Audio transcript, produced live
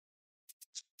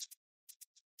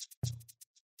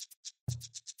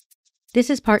This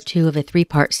is part 2 of a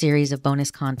 3-part series of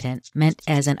bonus content meant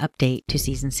as an update to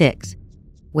Season 6,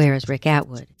 Where is Rick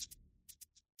Atwood?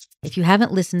 If you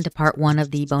haven't listened to part 1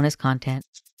 of the bonus content,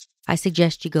 I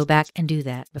suggest you go back and do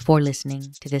that before listening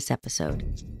to this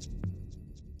episode.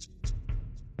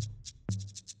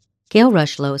 Gail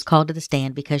Rushlow is called to the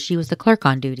stand because she was the clerk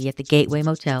on duty at the Gateway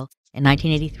Motel in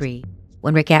 1983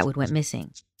 when Rick Atwood went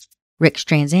missing. Rick's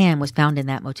Trans Am was found in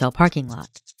that motel parking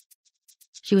lot.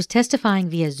 She was testifying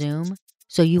via Zoom,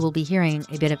 so you will be hearing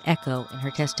a bit of echo in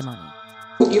her testimony.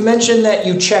 You mentioned that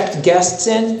you checked guests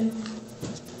in?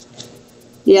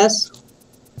 Yes.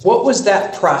 What was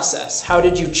that process? How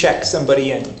did you check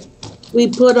somebody in? We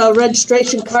put a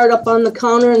registration card up on the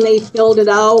counter and they filled it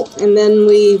out, and then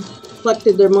we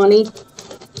collected their money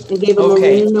and gave them a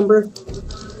room number.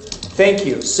 Thank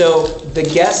you. So the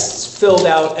guests filled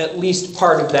out at least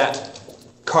part of that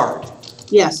card?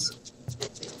 Yes.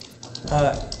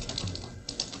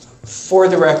 For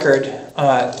the record,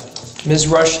 Ms.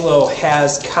 Rushlow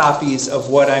has copies of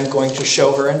what I'm going to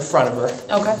show her in front of her.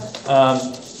 Okay.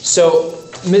 So,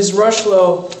 Ms.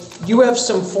 Rushlow, you have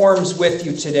some forms with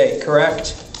you today,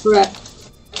 correct? Correct.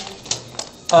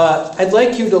 I'd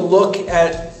like you to look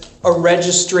at a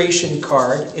registration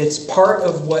card. It's part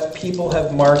of what people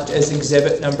have marked as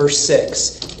exhibit number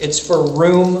 6. It's for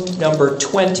room number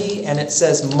 20, and it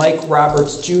says Mike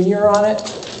Roberts Jr. on it.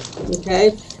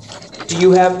 Okay. Do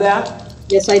you have that?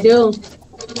 Yes, I do.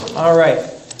 All right.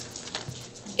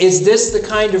 Is this the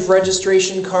kind of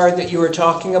registration card that you were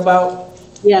talking about?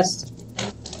 Yes.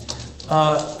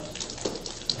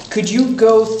 Could you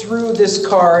go through this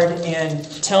card and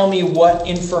tell me what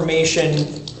information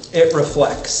it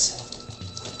reflects?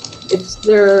 It's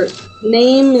their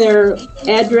name, their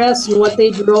address, and what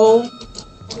they drove.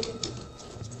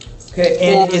 Okay,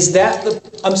 and is that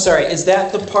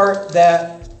the part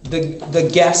that the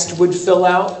guest would fill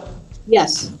out?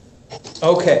 Yes.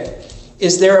 Okay.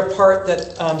 Is there a part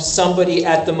that somebody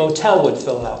at the motel would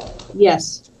fill out?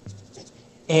 Yes.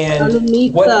 And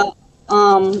underneath what?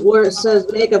 Where it says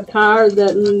make a card,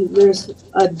 that there's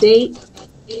a date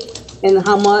and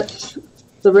how much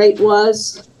the rate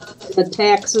was, the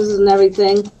taxes and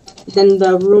everything, then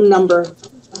the room number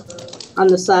on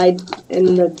the side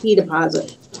and the key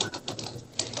deposit.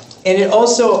 And it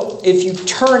also, if you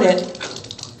turn it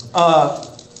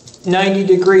 90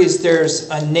 degrees, there's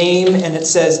a name and it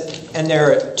says, and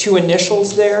there are 2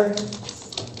 initials there.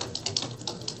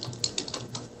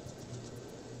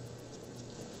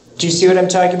 Do you see what I'm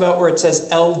talking about where it says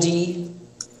LD?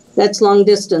 That's long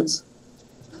distance.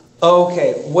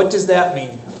 Okay, what does that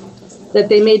mean? That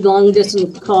they made long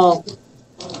distance call.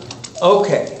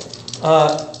 Okay,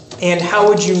 and how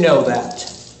would you know that?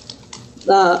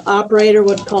 The operator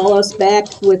would call us back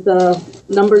with the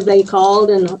number they called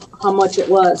and how much it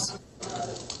was.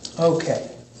 Okay.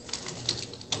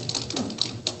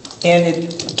 And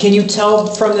can you tell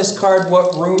from this card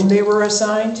what room they were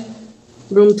assigned?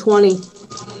 Room 20.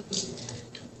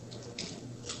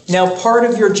 Now, part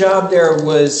of your job there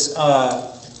was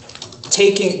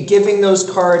giving those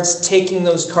cards, taking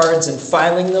those cards, and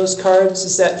filing those cards.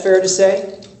 Is that fair to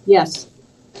say? Yes.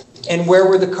 And where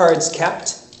were the cards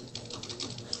kept?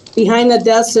 Behind the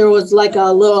desk, there was like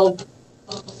a little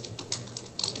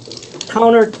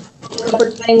counter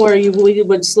cupboard thing where we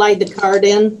would slide the card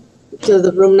in to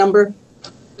the room number.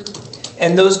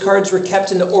 And those cards were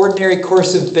kept in the ordinary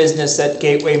course of business at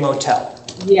Gateway Motel?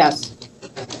 Yes.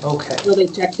 Okay. So they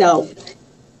checked out.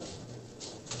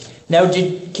 Now,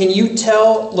 can you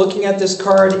tell, looking at this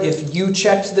card, if you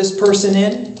checked this person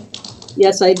in?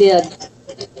 Yes, I did.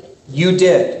 You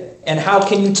did. And how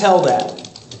can you tell that?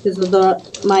 Because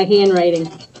of my handwriting.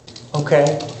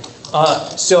 Okay.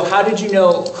 So how did you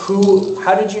know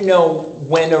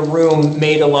when a room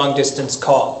made a long distance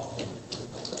call?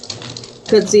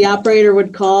 Because the operator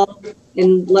would call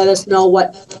and let us know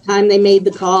what time they made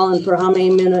the call and for how many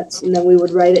minutes, and then we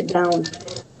would write it down.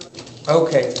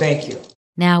 Okay, thank you.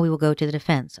 Now we will go to the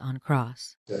defense on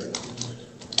cross. Okay.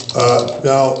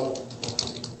 Now,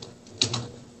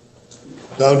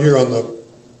 down here on the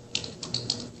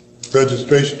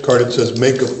registration card, it says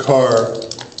make of car,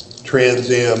 Trans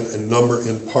Am, and number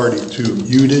in party 2.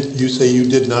 You say you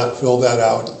did not fill that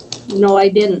out? No, I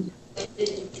didn't.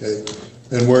 Okay.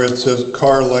 And where it says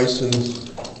car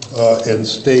license and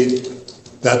state,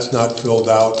 that's not filled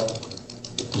out.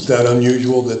 Is that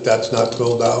unusual that that's not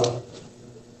filled out?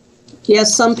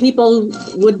 Yes, some people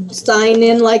would sign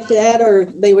in like that, or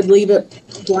they would leave it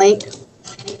blank.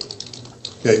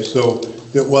 Okay, so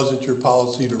it wasn't your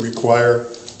policy to require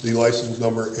the license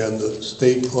number and the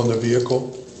state on the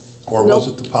vehicle? Or Nope. was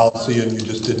it the policy and you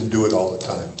just didn't do it all the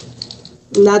time?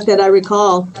 Not that I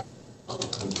recall.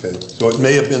 Okay, so it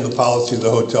may have been the policy of the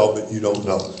hotel, but you don't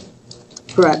know.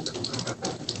 Correct.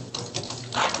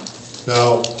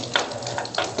 Now,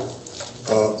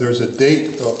 there's a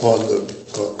date on the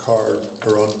card,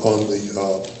 or on the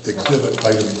exhibit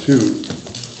item 2,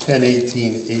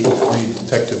 10/18/83,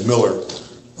 Detective Miller.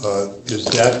 Is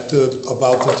that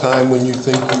about the time when you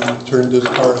think you turned this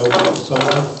card over to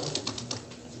someone?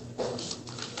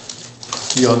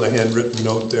 See on the handwritten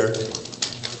note there?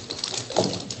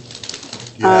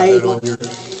 Do you have that on your...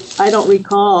 I don't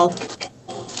recall.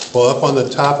 Well, up on the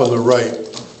top on the right,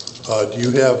 do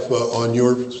you have on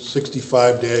your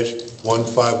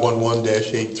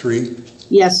 65-1511-83?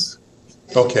 Yes.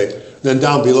 Okay, then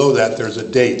down below that, there's a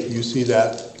date. You see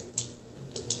that?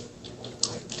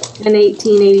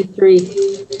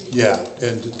 10/18/83. Yeah,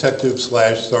 and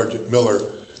Detective/Sergeant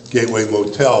Miller, Gateway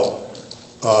Motel.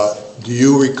 Do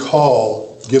you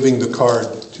recall giving the card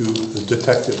to the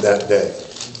detective that day?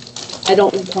 I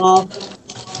don't recall.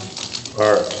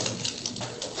 All right.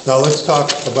 Now let's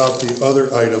talk about the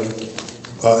other item,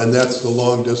 and that's the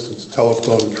long-distance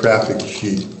telephone traffic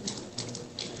sheet.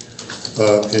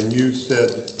 And you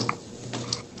said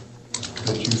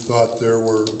that you thought there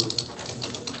were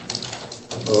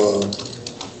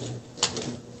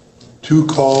 2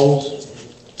 calls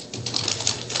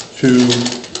to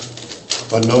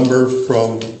a number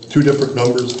from 2 different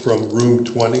numbers from room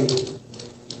 20.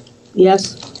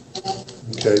 Yes.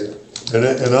 Okay, and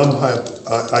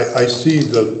I see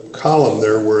the column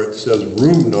there where it says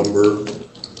room number,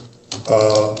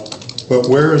 but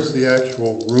where is the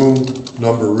actual room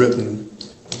number written?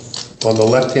 On the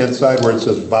left-hand side where it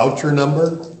says voucher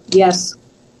number? Yes.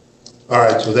 All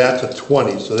right, so that's a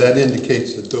 20, so that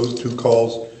indicates that those 2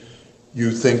 calls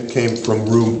you think came from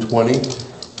room 20?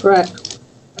 Correct.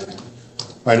 All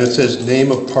right, it says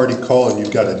name of party call, and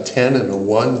you've got a 10 and a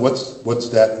 1. What's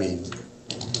that mean,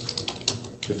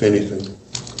 if anything?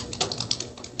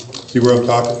 See where I'm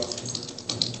talking?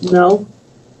 No.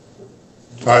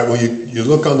 All right, well, you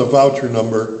look on the voucher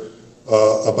number,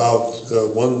 about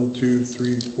 1, 2,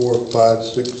 3, 4, 5,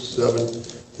 6, 7,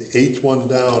 the 8th one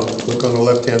down, look on the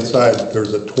left-hand side,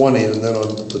 there's a 20, and then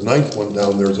on the 9th one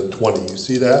down, there's a 20. You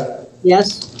see that?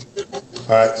 Yes.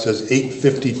 All right, it says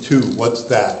 8:52. What's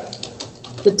that?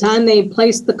 The time they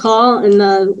placed the call, and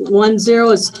the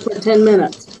 10 is for 10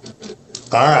 minutes.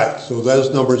 All right, so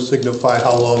those numbers signify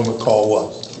how long the call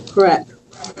was. Correct.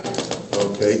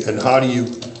 Okay, and how do you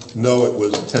know it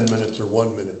was 10 minutes or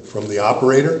 1 minute? From the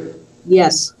operator?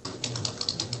 Yes.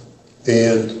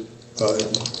 And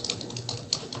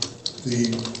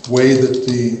the way that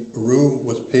the room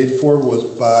was paid for was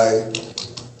by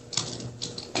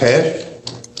cash?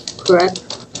 Correct.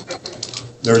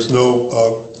 There's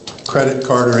no credit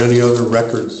card or any other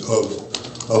records of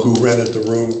who rented the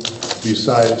room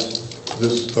besides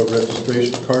this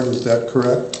registration card, is that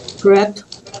correct? Correct.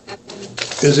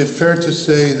 Is it fair to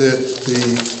say that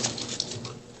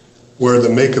where the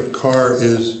make-up car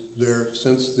is there,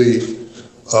 since the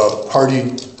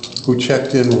party who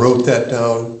checked in wrote that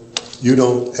down, you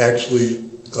don't actually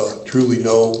truly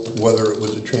know whether it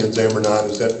was a Trans Am or not,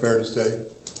 is that fair to say?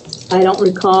 I don't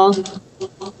recall.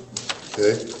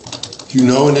 Okay. Do you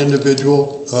know an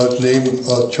individual named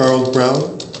Charles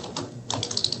Brown?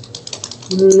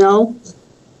 No.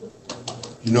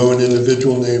 You know an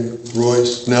individual named Roy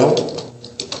Snell?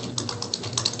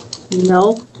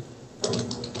 No.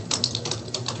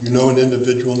 You know an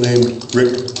individual named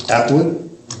Rick Atwood?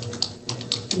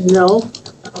 No.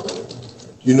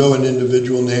 You know an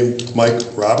individual named Mike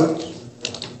Roberts?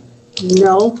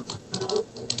 No.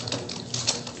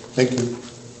 Thank you.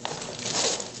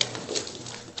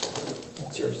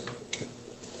 That's yours.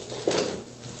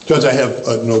 Judge, I have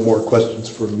no more questions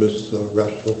for Ms.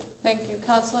 Rashford. Thank you.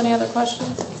 Counsel, any other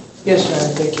questions? Yes, Your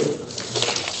Honor, thank you.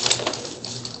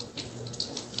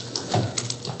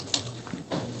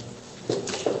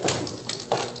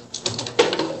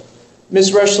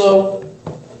 Ms. Rushlow,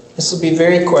 this will be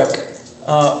very quick.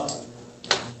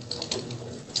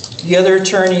 The other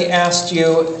attorney asked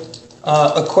you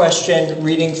a question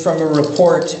reading from a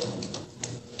report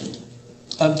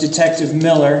of Detective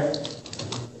Miller.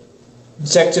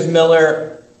 Detective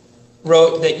Miller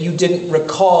wrote that you didn't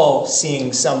recall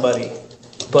seeing somebody,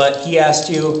 but he asked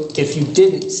you if you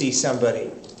didn't see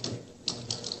somebody.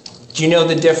 Do you know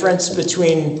the difference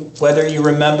between whether you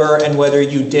remember and whether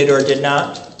you did or did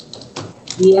not?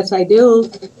 Yes, I do.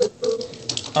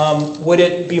 Would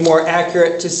it be more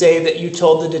accurate to say that you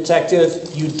told the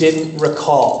detective you didn't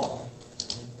recall?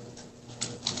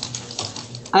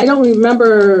 I don't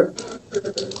remember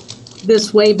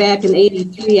this way back in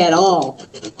 '83 at all.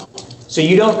 So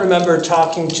you don't remember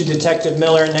talking to Detective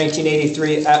Miller in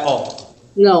 1983 at all?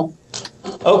 No.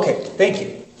 Okay, thank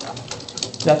you.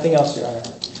 Nothing else, Your Honor.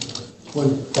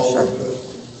 One follow-up.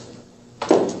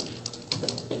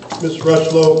 Ms.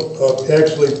 Rushlow,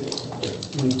 actually,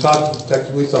 when you talk to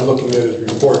Detective Lees, I'm looking at his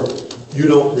report. You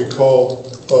don't recall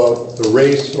the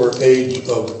race or age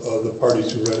of the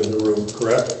parties who rented the room,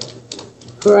 correct?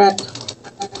 Correct.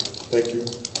 Thank you.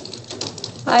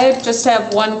 I just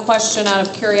have one question out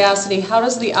of curiosity. How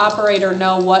does the operator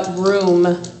know what room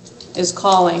is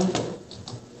calling?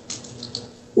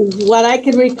 What I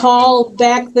can recall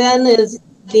back then is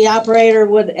the operator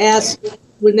would ask,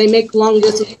 when they make long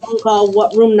distance phone call,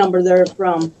 what room number they're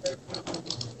from.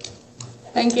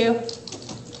 Thank you.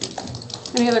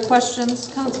 Any other questions,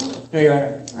 Counsel? No, Your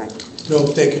Honor. All right. No,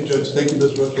 thank you, Judge. Thank you,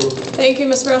 Ms. Rushlow. Thank you,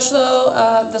 Ms.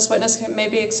 Rushlow. This witness may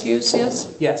be excused, yes?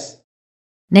 Yes.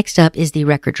 Next up is the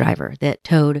record driver that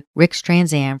towed Rick's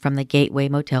Trans Am from the Gateway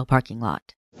Motel parking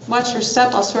lot. Watch your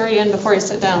step. I'll swear you in before you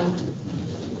sit down.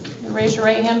 Raise your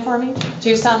right hand for me. Do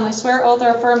you solemnly swear, oath, or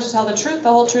affirm to tell the truth, the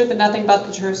whole truth, and nothing but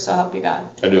the truth, so help you God?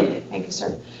 I do. Thank you,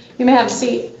 sir. You may have a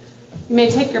seat. You may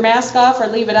take your mask off or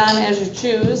leave it on as you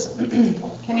choose.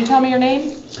 Can you tell me your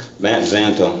name? Matt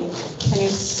Zanto, Can you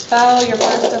spell your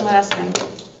first and last name?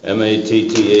 Mattewzanto.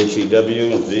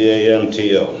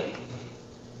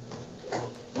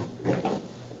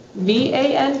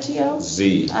 V-A-N-T-O?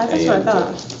 Z. That's what I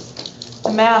thought.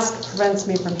 The mask prevents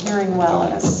me from hearing well.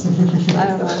 I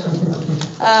don't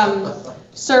know.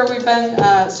 Sir, we've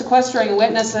been sequestering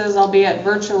witnesses, albeit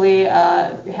virtually.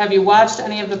 Have you watched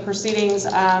any of the proceedings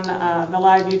on the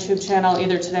live YouTube channel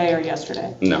either today or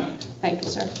yesterday? No. Thank you,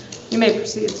 sir. You may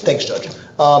proceed, sir. Thanks, Judge.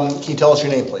 Can you tell us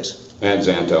your name, please? Matt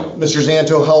Zanto, Mr.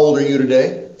 Zanto, how old are you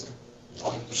today?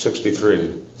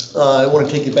 63. I want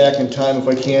to take you back in time, if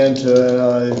I can,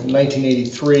 to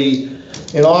 1983.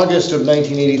 In August of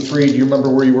 1983, do you remember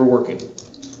where you were working?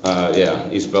 Yeah,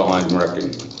 East Beltline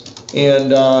Wrecking. And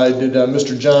did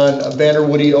Mr. John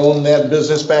Vanderwoody own that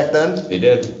business back then? He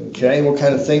did. Okay, what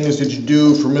kind of things did you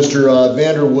do for Mr.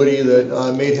 Vanderwoody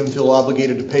that made him feel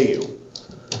obligated to pay you?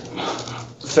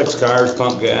 Fix cars,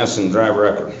 pump gas, and drive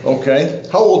record. Okay,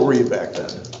 how old were you back then?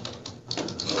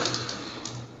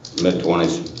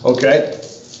 Mid-20s. Okay.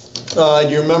 Do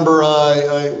you remember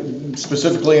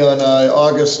specifically on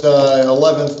August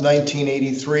 11th,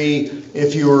 1983,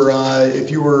 if you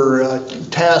were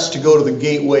tasked to go to the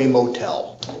Gateway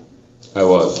Motel? I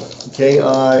was. Okay,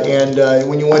 and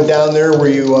when you went down there,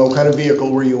 what kind of vehicle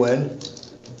were you in?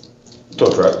 Tow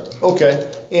truck.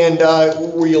 Okay, and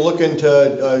were you looking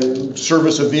to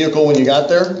service a vehicle when you got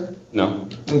there? No.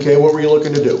 Okay, what were you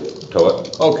looking to do? Tow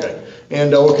it. Okay,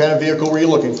 and what kind of vehicle were you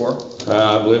looking for?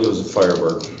 I believe it was a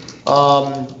Firebird.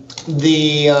 Let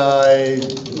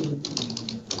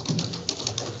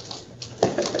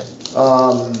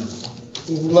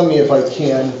me, if I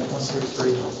can.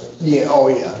 133. Yeah, oh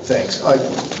yeah, thanks.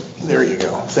 There you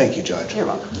go. Thank you, Judge. You're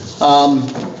welcome.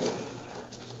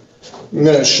 I'm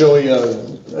going to show you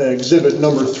exhibit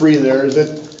number 3 there. Does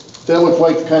that look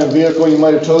like the kind of vehicle you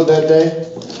might have towed that day?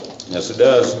 Yes, it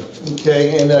does.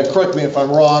 Okay, and correct me if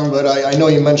I'm wrong, but I know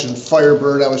you mentioned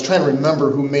Firebird. I was trying to remember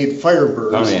who made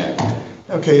Firebirds. Pontiac.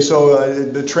 Okay, so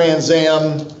the Trans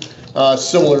Am,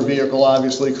 similar vehicle,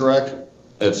 obviously, correct?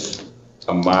 It's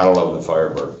a model of the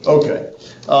Firebird. Okay,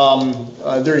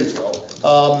 there you go.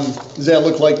 Does that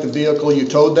look like the vehicle you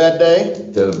towed that day?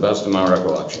 To the best of my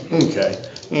recollection. Okay,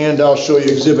 and I'll show you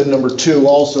exhibit number 2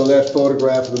 also, that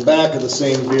photograph of the back of the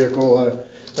same vehicle.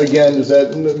 Again, does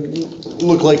that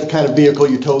look like the kind of vehicle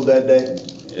you towed that day?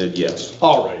 Yes.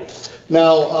 All right.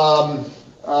 Now,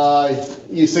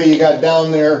 you say you got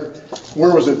down there.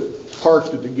 Where was it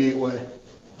parked at the Gateway?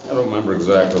 I don't remember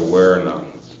exactly where in the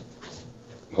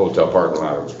hotel parking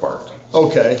lot it was parked.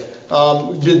 Okay.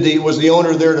 Was the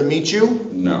owner there to meet you?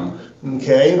 No.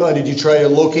 Okay. Did you try to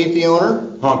locate the owner?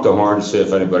 Honked the horn to see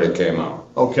if anybody came out.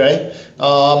 Okay.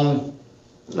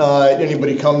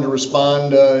 Anybody come to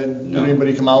respond? Did No.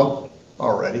 anybody come out?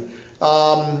 Alrighty.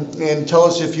 And tell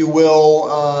us, if you will,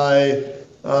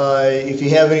 if you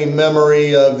have any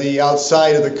memory of the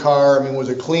outside of the car. I mean, was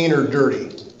it clean or dirty?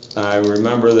 I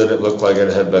remember that it looked like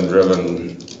it had been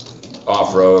driven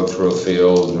off-road through a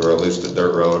field, or at least a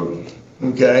dirt road.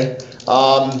 Okay.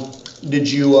 Did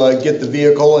you get the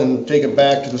vehicle and take it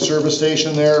back to the service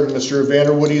station there, Mr.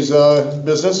 Vanderwoody's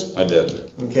business? I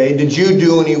did. Okay. Did you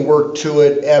do any work to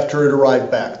it after it arrived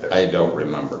back there? I don't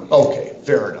remember. Okay,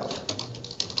 fair enough.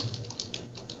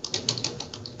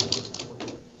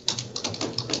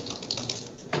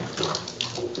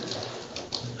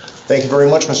 Thank you very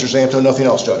much, Mr. Zanto. Nothing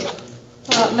else, Judge.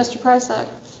 Mr. Prysock.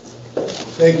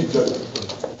 Thank you, Judge.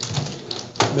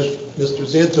 Mr.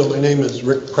 Zanto, my name is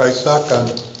Rick Prysock.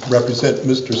 I represent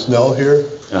Mr. Snell here.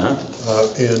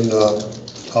 And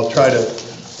I'll try to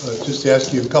just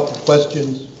ask you a couple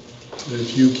questions.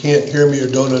 If you can't hear me or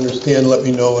don't understand, let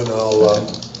me know and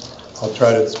I'll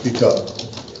try to speak up.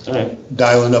 All right.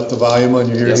 Dialing up the volume on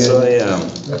your hearing aid? Yes,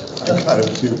 I am. I got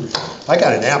it too. I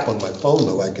got an app on my phone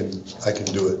though, I can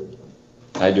do it.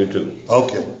 I do too.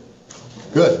 Okay,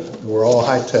 good. We're all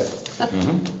high tech.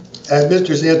 And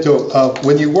Mr. Zanto,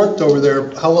 when you worked over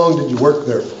there, how long did you work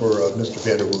there for Mr.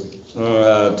 Vanderwood?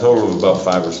 A total of about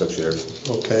 5 or 6 years.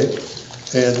 Okay.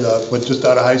 And but just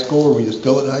out of high school, or were you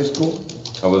still in high school?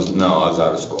 I was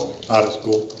out of school. Out of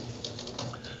school.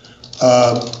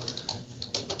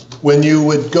 When you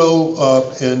would go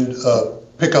and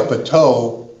pick up a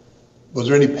tow, was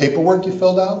there any paperwork you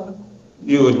filled out?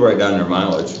 You would write down your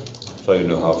mileage, so you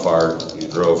knew how far you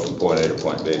drove from point A to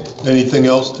point B. Anything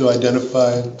else to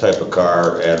identify? Type of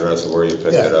car, address of where you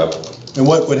picked it up. And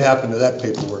what would happen to that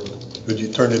paperwork? Would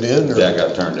you turn it in? Or? Yeah, it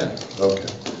got turned in. Okay.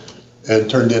 And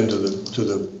turned into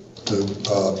the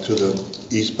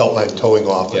East Beltline Towing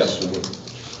Office? Yes.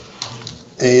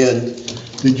 And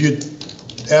did you,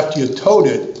 after you towed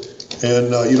it,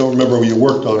 and you don't remember whether you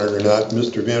worked on it or not,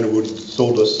 Mr. Vanderwood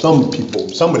sold us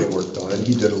somebody worked on it,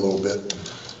 he did a little bit.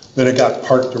 Then it got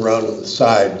parked around to the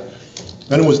side.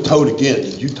 Then it was towed again.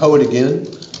 Did you tow it again?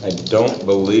 I don't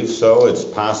believe so. It's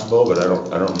possible, but I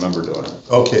don't remember doing it.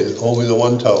 Okay, only the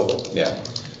one tow. Yeah.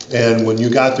 And when you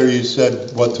got there, you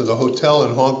said, what, to the hotel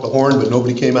and honked the horn, but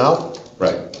nobody came out?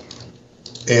 Right.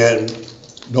 And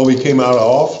nobody came out at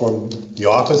all from the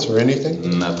office or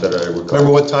anything? Not that I recall.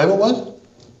 Remember what time it was?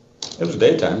 It was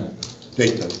daytime.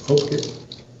 Daytime, okay.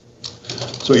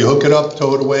 So you hook it up,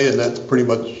 tow it away, and that's pretty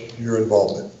much your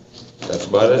involvement? That's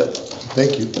about it.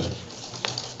 Thank you.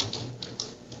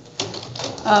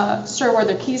 Sir, were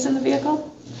there keys in the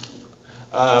vehicle?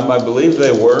 I believe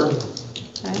they were.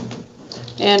 Okay.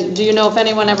 And do you know if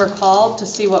anyone ever called to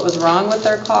see what was wrong with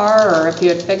their car, or if you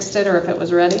had fixed it, or if it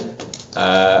was ready?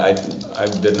 I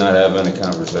did not have any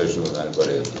conversation with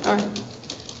anybody. All right.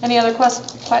 Any other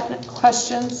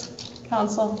questions,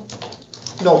 counsel?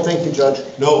 No, thank you, Judge.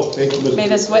 No, thank you, Mr. May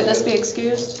this witness be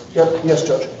excused? Yep, yes,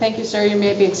 Judge. Thank you, sir. You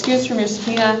may be excused from your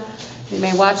subpoena. You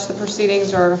may watch the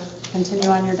proceedings or continue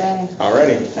on your day. All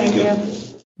righty. Thank you.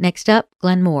 Next up,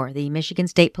 Glenn Moore, the Michigan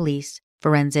State Police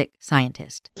forensic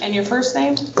scientist. And your first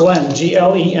name? Glenn,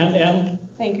 Glenn.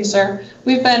 Thank you, sir.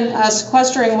 We've been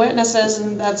sequestering witnesses,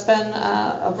 and that's been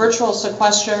a virtual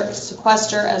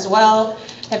sequester as well.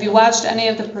 Have you watched any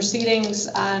of the proceedings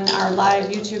on our live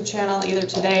YouTube channel either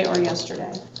today or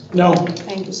yesterday? No.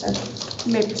 Thank you, sir.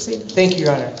 You may proceed. Thank you,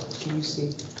 Your Honor. Do you see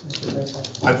Mr.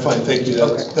 Prysock? I'm fine, thank you.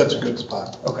 Okay. That's a good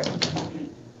spot. Okay.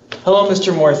 Hello,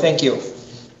 Mr. Moore, thank you.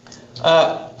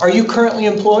 Are you currently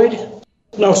employed?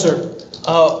 No, sir.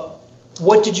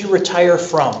 What did you retire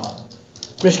from?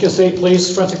 Michigan State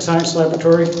Police Forensic Science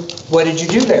Laboratory. What did you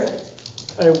do there?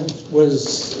 I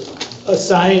was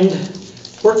assigned,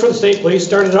 worked for the state police,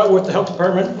 started out with the health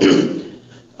department,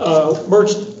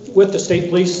 merged with the state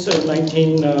police in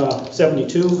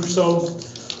 1972 or so,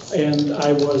 and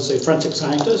I was a forensic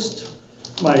scientist.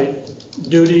 My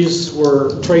duties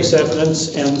were trace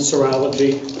evidence and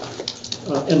serology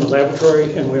in the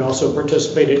laboratory, and we also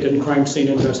participated in crime scene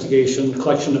investigation,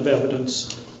 collection of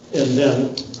evidence, and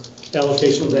then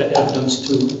allocation of that evidence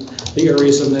to the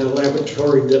areas in the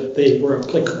laboratory that they were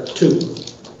applicable to.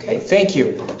 Okay, thank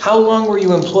you. How long were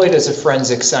you employed as a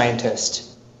forensic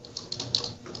scientist?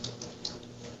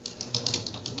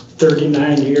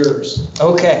 39 years.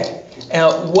 Okay.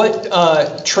 Now,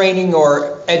 what training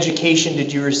or education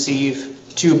did you receive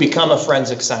to become a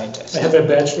forensic scientist? I have a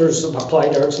bachelor's of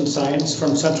applied arts and science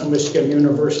from Central Michigan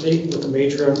University with a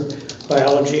major in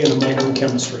biology and a minor in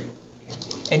chemistry.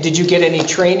 And did you get any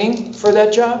training for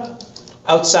that job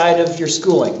outside of your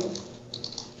schooling?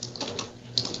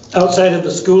 Outside of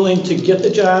the schooling to get the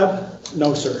job?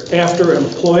 No, sir. After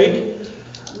employed,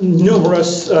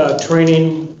 numerous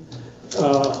training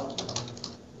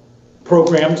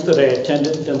programs that I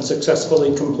attended and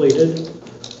successfully completed,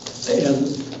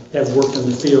 and have worked in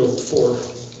the field for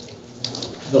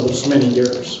those many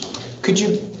years. Could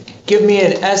you give me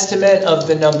an estimate of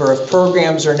the number of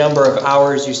programs or number of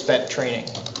hours you spent training?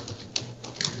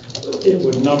 It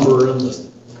would number in the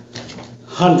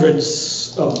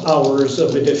hundreds of hours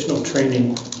of additional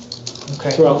training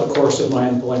throughout the course of my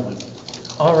employment.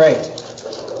 All right.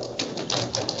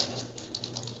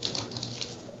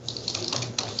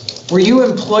 Were you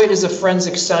employed as a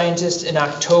forensic scientist in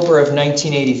October of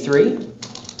 1983?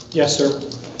 Yes, sir.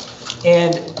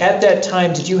 And at that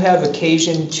time, did you have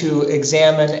occasion to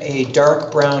examine a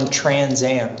dark brown Trans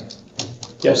Am?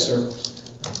 Yes, sir.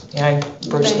 Behind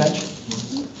first Okay. bench.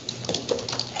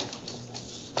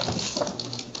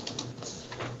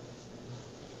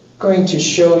 Going to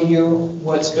show you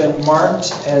what's been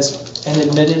marked as and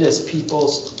admitted as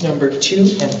people's number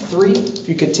 2 and 3. If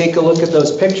you could take a look at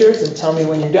those pictures and tell me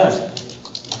when you're done.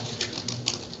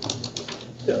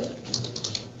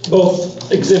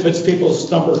 Both exhibits, people's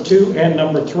number 2 and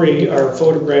number 3, are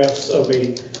photographs of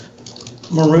a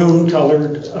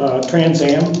maroon-colored Trans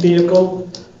Am vehicle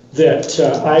that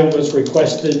I was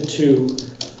requested to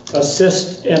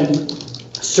assist in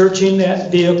searching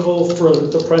that vehicle for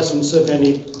the presence of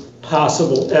any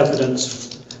possible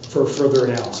evidence for further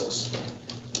analysis.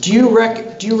 Do you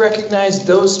recognize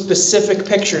those specific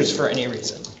pictures for any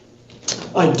reason?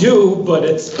 I do, but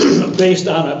it's based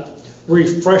on a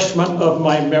refreshment of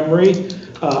my memory.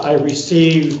 I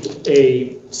received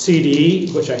a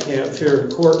CD, which I have here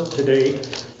in court today,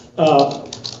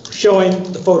 showing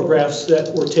the photographs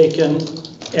that were taken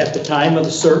at the time of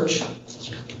the search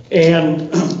and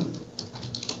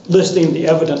listing the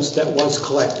evidence that was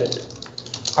collected.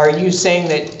 Are you saying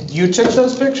that you took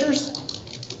those pictures?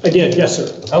 I did, yes, sir.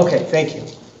 Okay, thank you.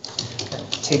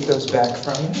 Take those back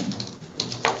from you.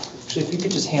 Actually, if you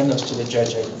could just hand those to the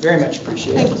judge, I'd very much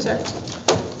appreciate Thank you, it. sir.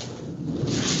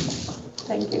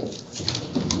 Thank you.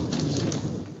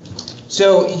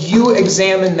 So you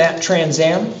examined that Trans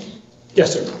Am,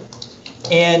 Yes, sir.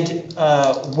 and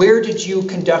where did you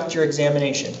conduct your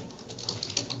examination?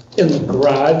 In the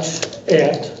garage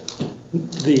at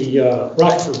the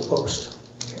Rockford Post,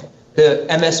 The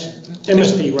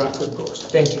MSP Rockford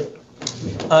Post. Thank you.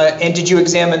 And did you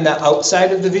examine the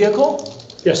outside of the vehicle?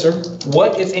 Yes, sir.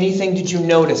 What, if anything, did you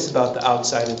notice about the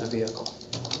outside of the vehicle?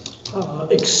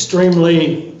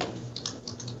 Extremely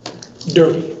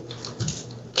dirty.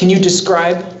 Can you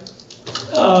describe?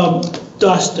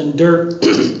 Dust and dirt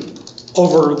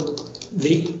over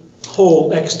the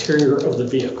whole exterior of the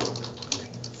vehicle.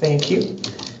 Thank you.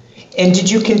 And did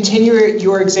you continue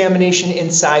your examination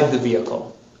inside the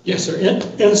vehicle? Yes, sir.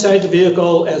 Inside the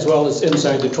vehicle as well as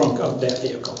inside the trunk of that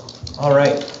vehicle. All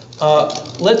right.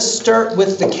 Let's start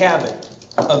with the cabin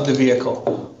of the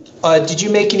vehicle. Did you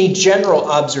make any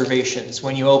general observations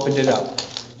when you opened it up?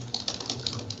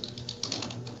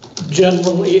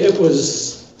 Generally, it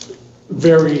was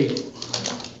very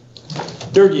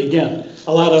dirty again.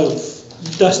 A lot of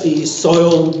dusty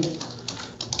soil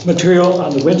material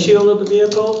on the windshield of the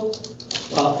vehicle,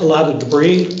 a lot of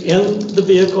debris in the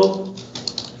vehicle,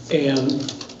 and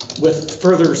with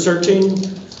further searching,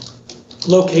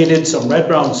 located some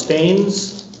red-brown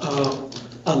stains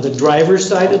on the driver's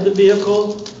side of the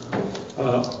vehicle.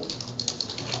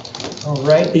 All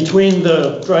right. Between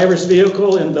the driver's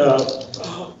vehicle and the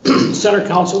center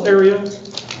console area,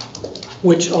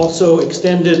 which also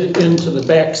extended into the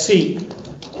back seat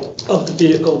of the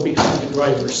vehicle behind the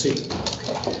driver's seat.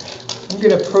 I'm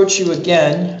going to approach you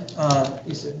again.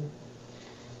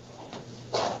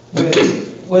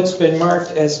 With what's been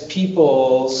marked as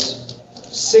people's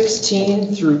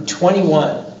 16 through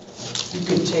 21. You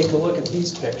can take a look at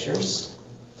these pictures.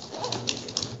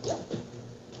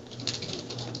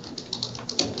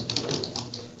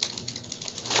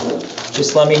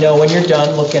 Just let me know when you're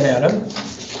done looking at them.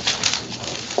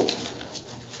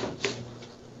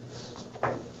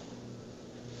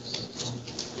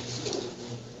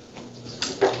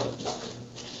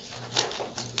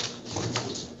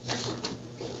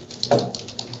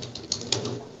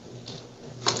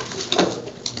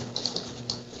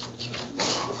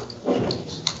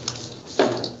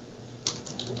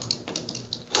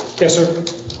 Yes,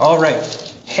 sir. All right.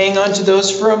 Hang on to those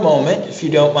for a moment, if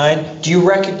you don't mind. Do you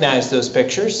recognize those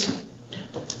pictures?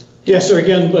 Yes, sir,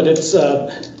 again, but it's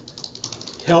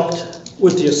helped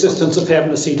with the assistance of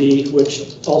having a CD,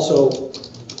 which also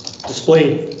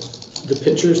displayed the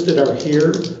pictures that are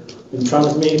here in front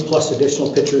of me, plus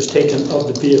additional pictures taken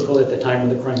of the vehicle at the time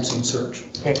of the crime scene search.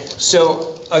 Okay.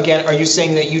 So, again, are you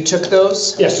saying that you took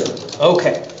those? Yes, sir.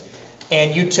 Okay.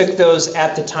 And you took those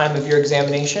at the time of your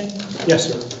examination?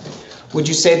 Yes, sir. Would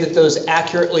you say that those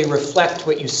accurately reflect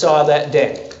what you saw that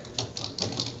day?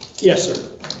 Yes, sir.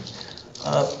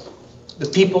 The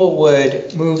people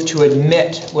would move to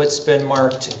admit what's been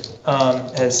marked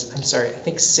as, I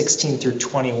think 16 through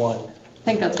 21. I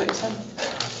think that's what you said.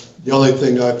 The only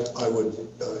thing I would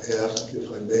ask, if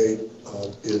I may,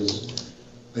 is,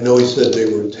 I know he said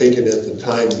they were taken at the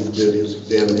time he did his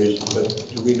examination, but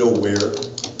do we know where?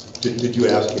 Did you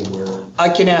ask him where? I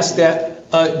can ask that.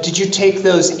 Did you take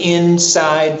those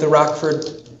inside the Rockford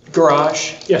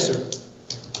garage? Yes, sir.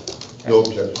 No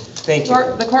objection. Thank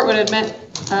you. The court would admit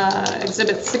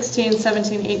Exhibits 16,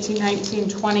 17, 18, 19,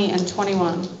 20, and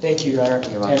 21. Thank you, Your Honor.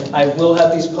 And I will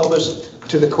have these published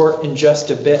to the court in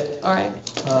just a bit. All right.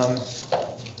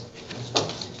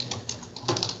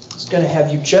 Just going to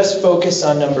have you just focus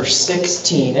on number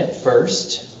 16 at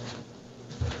first.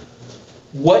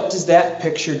 What does that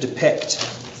picture depict?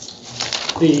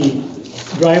 The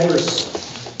driver's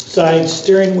side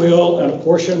steering wheel and a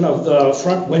portion of the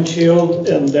front windshield,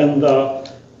 and then the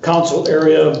console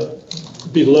area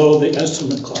below the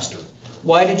instrument cluster.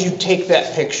 Why did you take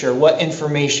that picture? What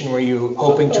information were you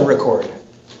hoping to record?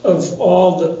 Of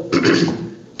all the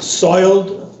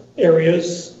soiled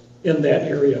areas in that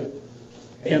area,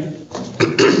 and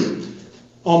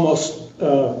almost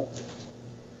a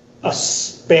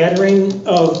spattering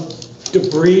of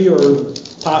debris or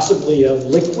possibly a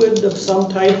liquid of some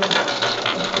type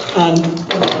on.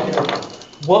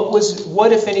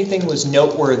 What, if anything, was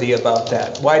noteworthy about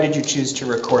that? Why did you choose to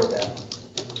record that?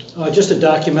 Just to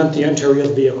document the interior of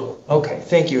the vehicle. Okay,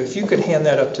 thank you. If you could hand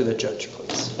that up to the judge,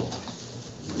 please.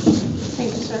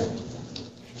 Thank you, sir.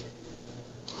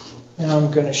 Now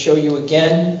I'm going to show you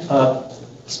again.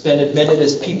 It's been admitted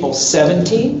as People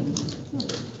 17.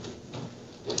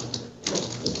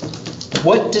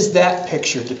 What does that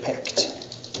picture depict?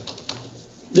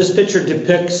 This picture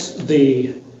depicts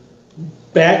the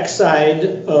back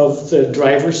side of the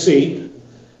driver's seat,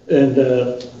 and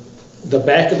the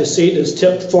back of the seat is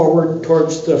tipped forward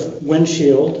towards the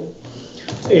windshield,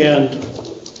 and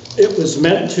it was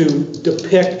meant to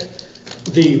depict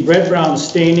the red-brown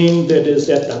staining that is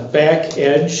at the back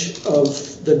edge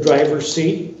of the driver's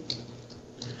seat.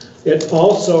 It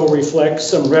also reflects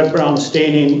some red-brown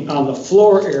staining on the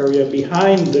floor area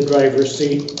behind the driver's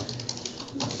seat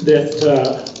that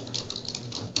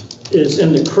is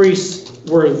in the crease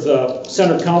where the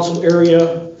center console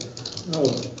area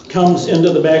comes into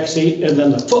the back seat, and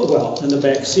then the footwell in the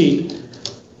back seat,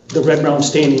 the red-brown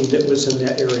staining that was in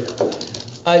that area.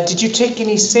 Did you take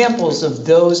any samples of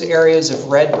those areas of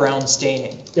red-brown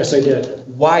staining? Yes, I did.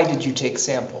 Why did you take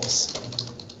samples?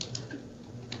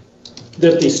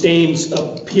 That the stains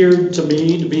appeared to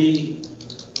me to be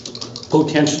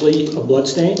potentially a blood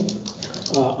stain.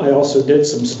 I also did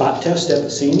some spot tests at the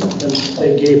scene, and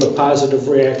they gave a positive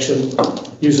reaction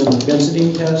using the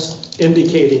benzidine test,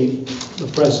 indicating the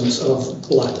presence of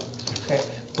blood. Okay.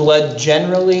 Blood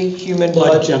generally, human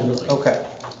blood? Blood generally. Okay.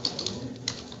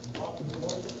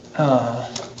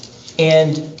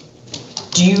 And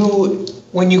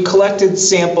when you collected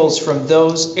samples from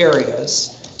those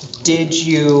areas,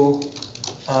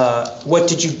 what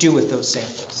did you do with those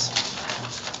samples?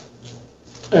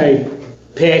 I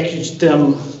packaged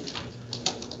them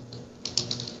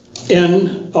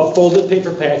in a folded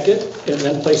paper packet and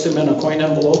then placed them in a coin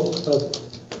envelope, a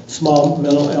small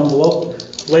metal envelope,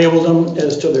 labeled them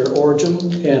as to their origin,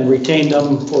 and retained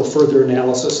them for further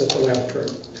analysis at the laboratory.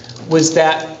 Was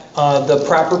that the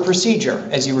proper procedure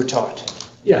as you were taught?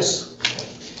 Yes.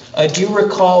 Do you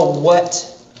recall what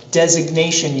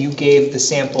designation you gave the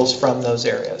samples from those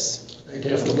areas? I'd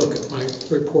have to look at my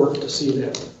report to see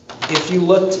that. If you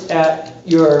looked at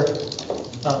your,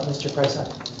 Mr.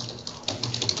 President.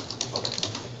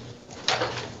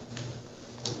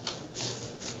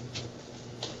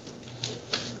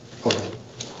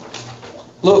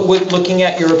 Looking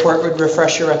at your report would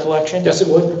refresh your recollection? Yes, it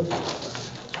would.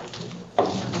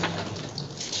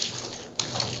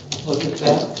 Look at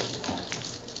that.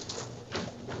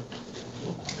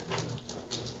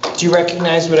 Do you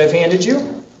recognize what I've handed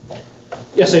you?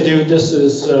 Yes, I do. This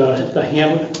is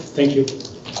thank you.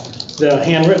 The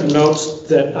handwritten notes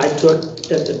that I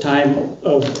took at the time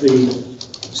of the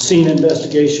scene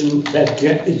investigation, that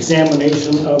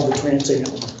examination of the Trans Am.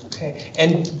 Okay.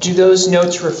 And do those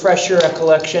notes refresh your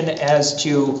recollection as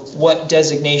to what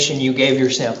designation you gave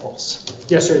your samples?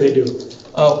 Yes, sir, they do.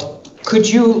 Could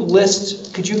you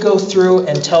go through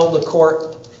and tell the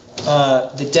court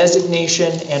the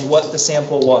designation and what the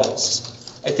sample was?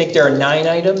 I think there are 9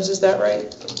 items, is that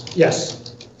right? Yes.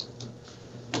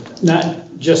 Not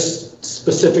just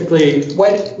specifically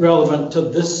relevant to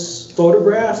this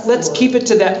photograph? Let's keep it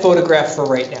to that photograph for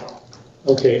right now.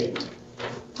 Okay.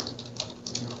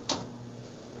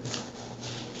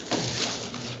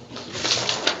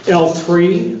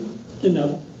 L3,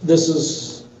 this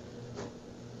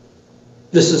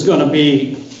is going to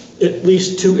be at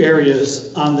least 2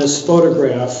 areas on this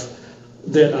photograph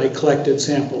that I collected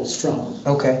samples from.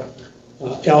 Okay.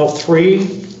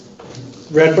 L3,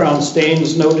 red-brown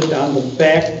stains noted on the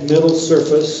back middle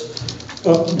surface.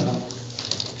 Oh, no.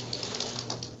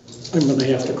 I'm going to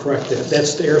have to correct that.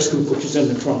 That's the air scoop, which is in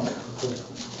the trunk.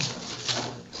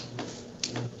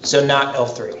 So not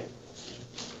L3.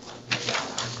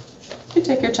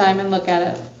 Take your time and look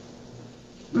at it.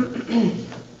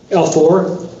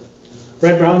 L4,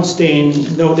 red brown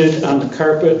stain noted on the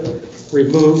carpet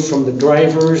removed from the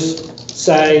driver's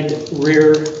side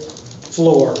rear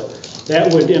floor.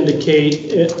 That would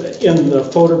indicate in the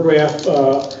photograph,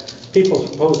 people's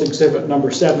proposed exhibit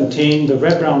number 17, the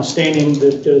red brown staining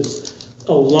that is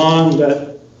along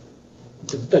the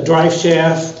drive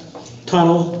shaft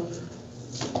tunnel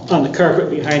on the carpet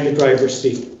behind the driver's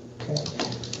seat.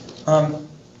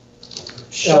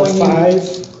 Showing you,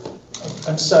 L5,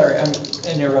 I'm sorry, I'm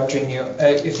interrupting you.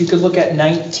 If you could look at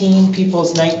 19,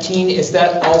 People's 19, is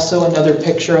that also another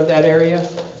picture of that area?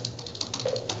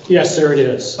 yes, there it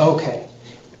is. Okay.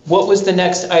 What was the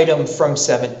next item from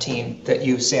 17 that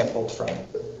you sampled from?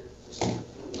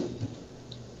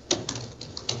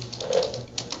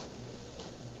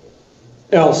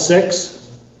 L6,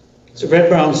 so red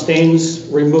brown stains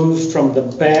removed from the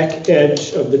back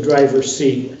edge of the driver's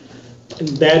seat. And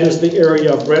that is the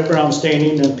area of red brown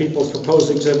staining in people's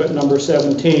proposed exhibit number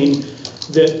 17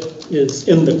 that is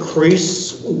in the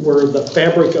crease where the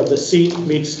fabric of the seat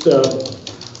meets the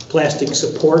plastic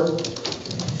support.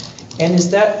 And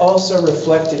is that also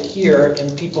reflected here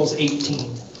in People's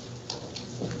 18?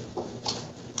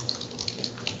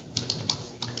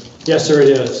 Yes, sir, it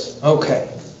is. Okay.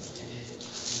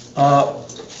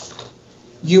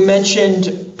 You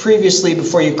mentioned previously,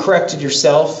 before you corrected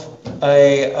yourself,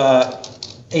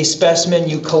 a specimen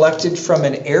you collected from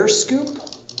an air scoop?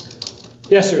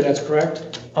 Yes, sir, that's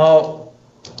correct.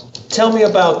 Tell me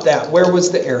about that. Where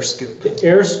was the air scoop? The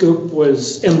air scoop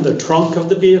was in the trunk of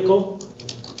the vehicle.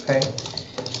 Okay.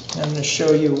 I'm going to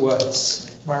show you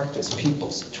what's marked as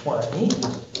People's 20.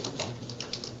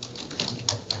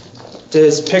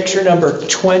 Does picture number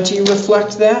 20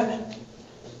 reflect that?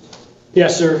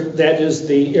 Yes, sir, that is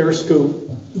the air scoop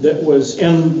that was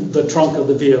in the trunk of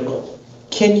the vehicle.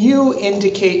 Can you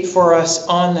indicate for us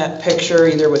on that picture,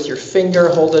 either with your finger,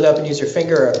 hold it up and use your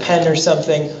finger, or a pen or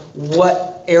something,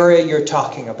 what area you're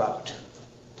talking about?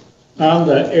 On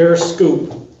the air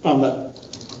scoop, on the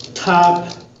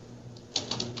top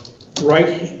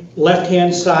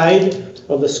left-hand side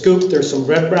of the scoop, there's some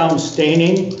red-brown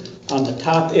staining on the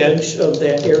top edge of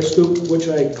that air scoop, which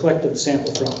I collected the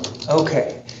sample from.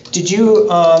 Okay. Did you,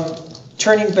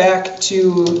 turning back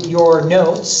to your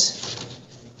notes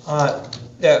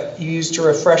that you used to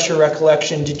refresh your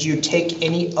recollection, did you take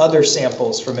any other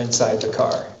samples from inside the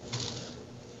car?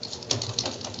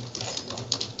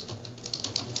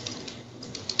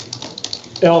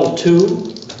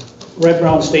 L2,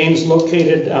 red-brown stains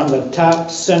located on the top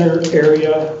center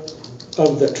area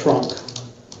of the trunk.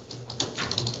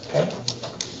 Okay.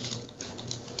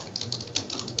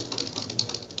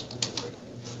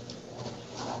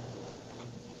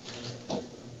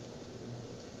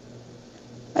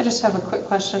 I just have a quick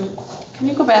question. Can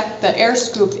you go back? The air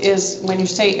scoop is, when you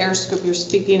say air scoop, you're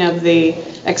speaking of the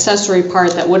accessory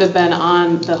part that would have been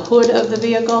on the hood of the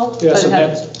vehicle? Yes, but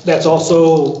and that's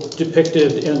also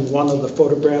depicted in one of the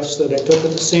photographs that I took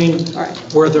at the scene, All right.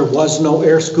 where there was no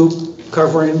air scoop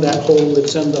covering that hole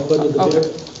that's in the hood of the Okay.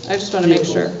 vehicle. I just want to make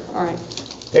sure. All right.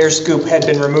 The air scoop had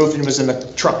been removed and was in the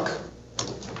trunk.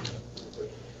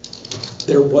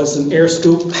 There was an air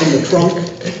scoop in the trunk.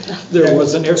 There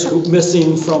was an air scoop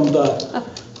missing from the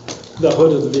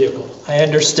hood of the vehicle. I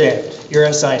understand. You're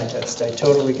a scientist. I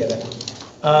totally get it.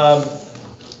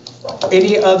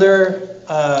 Any other,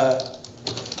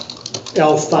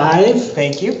 L5,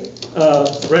 thank you.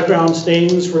 red-brown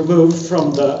stains removed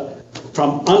from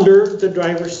under the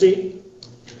driver's seat.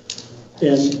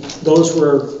 And those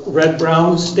were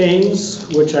red-brown stains,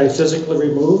 which I physically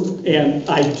removed. And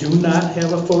I do not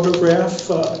have a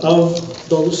photograph of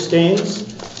those stains.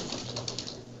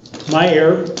 My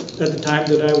error at the time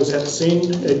that I was at the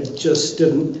scene, it just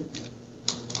didn't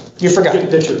You forgot. get a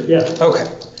picture. Yeah. Okay.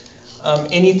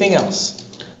 Anything else?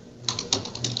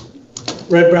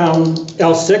 Red-brown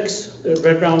L6,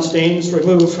 red-brown stains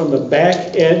removed from the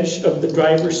back edge of the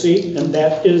driver's seat, and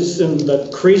that is in the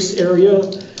crease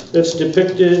area that's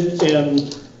depicted in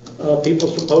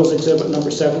People's Proposed Exhibit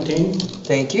number 17.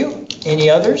 Thank you. Any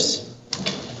others?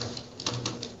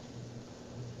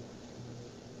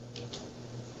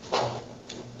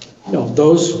 No,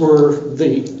 those were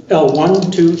the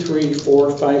L1, 2, 3,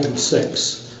 4, 5, and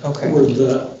 6. Okay. Were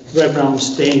the red-brown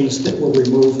stains that were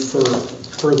removed for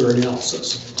further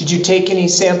analysis. Did you take any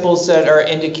samples that are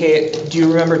do you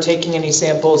remember taking any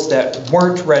samples that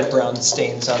weren't red-brown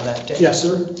stains on that day? Yes,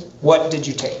 sir. What did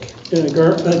you take? And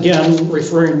again,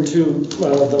 referring to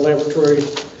the laboratory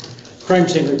crime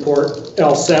scene report,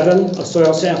 L7, a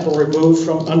soil sample removed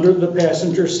from under the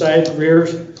passenger side rear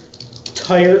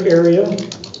tire area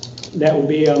That would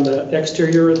be on the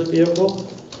exterior of the vehicle.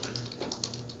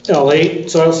 L8,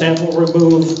 soil sample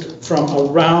removed from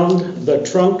around the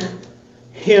trunk,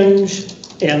 hinge,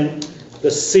 and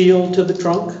the seal to the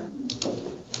trunk.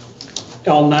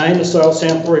 L9, a soil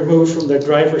sample removed from the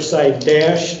driver's side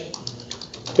dash,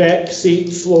 back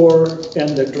seat floor,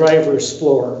 and the driver's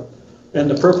floor. And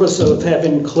the purpose of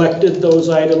having collected those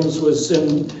items was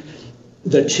in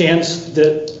the chance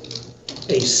that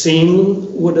a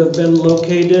scene would have been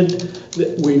located,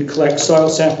 that we'd collect soil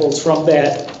samples from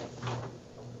that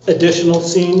additional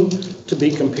scene to be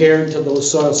compared to those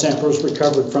soil samples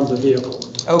recovered from the vehicle.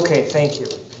 Okay, thank you.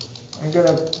 I'm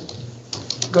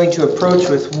going to approach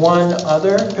with one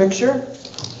other picture.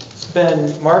 It's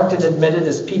been marked and admitted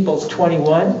as People's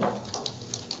 21.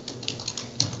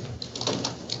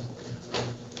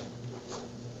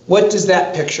 What does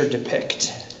that picture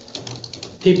depict?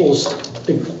 People's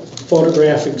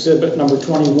photograph exhibit number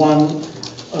 21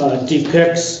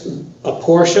 depicts a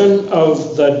portion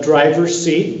of the driver's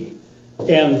seat,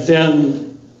 and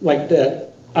then like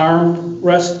that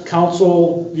armrest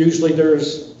console, usually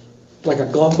there's like a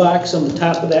glove box on the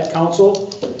top of that console.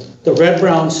 The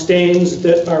red-brown stains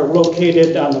that are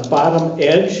located on the bottom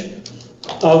edge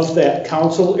of that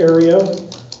console area.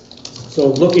 So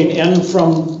looking in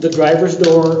from the driver's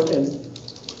door and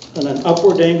on an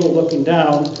upward angle looking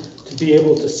down to be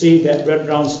able to see that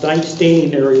red-brown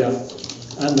staining area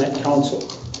on that console.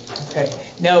 Okay.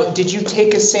 Now, did you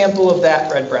take a sample of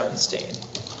that red-brown stain?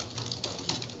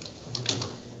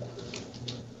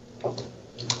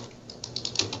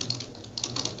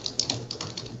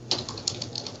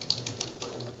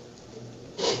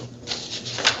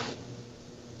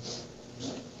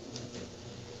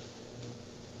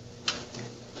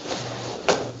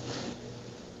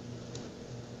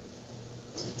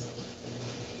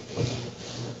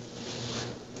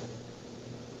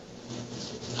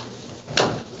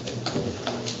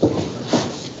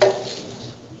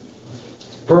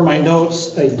 Per my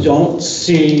notes, I don't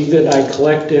see that I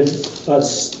collected a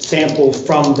sample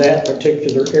from that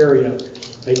particular area.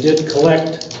 I did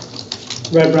collect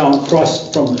red-brown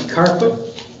crust from the carpet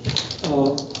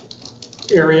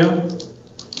area.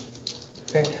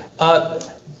 Okay.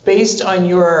 Based on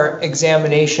your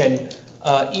examination,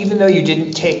 even though you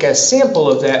didn't take a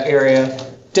sample of that area,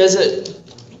 does it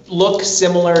look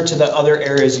similar to the other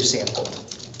areas you sampled?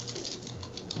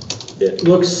 It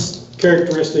looks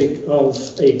characteristic of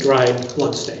a dried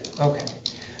blood stain. Okay.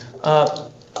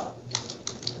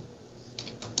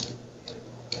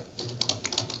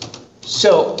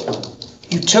 So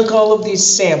you took all of these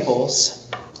samples.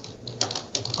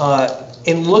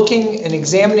 In looking and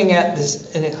examining at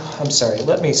this, I'm sorry,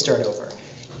 let me start over.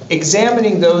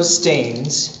 Examining those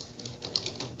stains,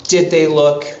 they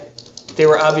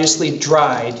were obviously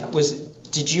dried.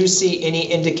 Did you see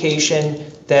any indication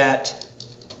that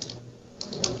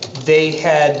they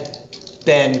had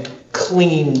been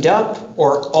cleaned up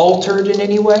or altered in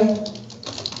any way?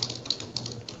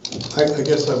 I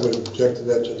guess I would object to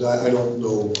that, Judge. I don't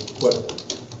know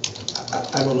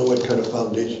what kind of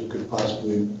foundation could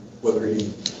possibly, whether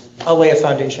he... I'll lay a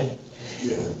foundation.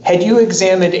 Yeah. Had you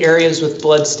examined areas with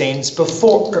blood stains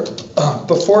before I'm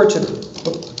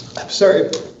sorry,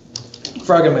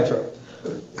 frog in my throat.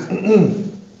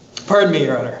 Pardon me,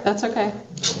 Your Honor. That's okay.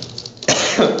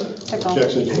 Tickle.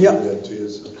 Objection to Yeah. that to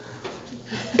his...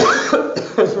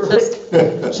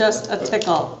 Just a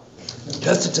tickle.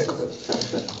 Just a tickle.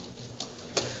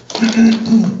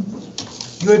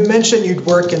 You had mentioned you'd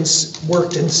worked in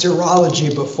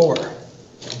serology before.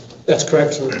 That's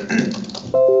correct, sir.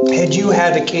 Had you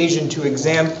had occasion to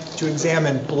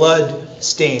examine blood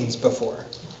stains before?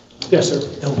 Yes, sir.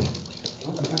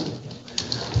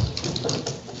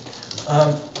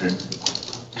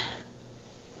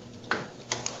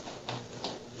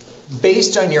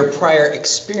 Based on your prior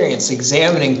experience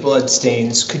examining blood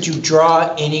stains, could you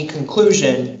draw any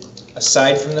conclusion,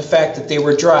 aside from the fact that they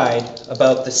were dried,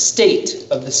 about the state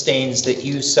of the stains that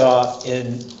you saw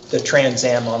in the Trans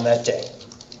Am on that day?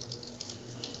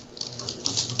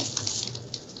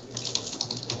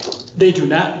 They do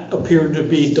not appear to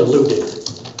be diluted.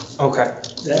 Okay.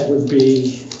 That would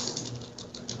be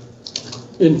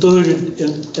included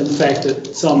in the fact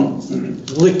that some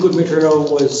liquid material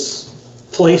was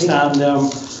placed on them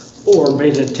or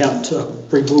made an attempt to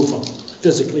remove them,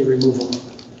 physically remove them.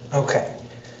 Okay.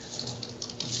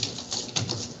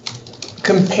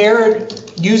 Compared,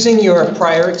 using your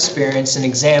prior experience in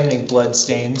examining blood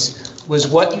stains, was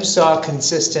what you saw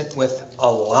consistent with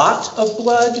a lot of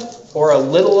blood or a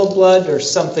little of blood or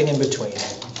something in between?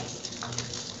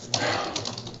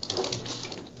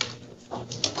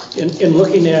 In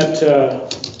looking at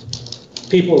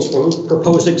people's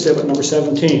proposed exhibit number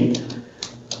 17,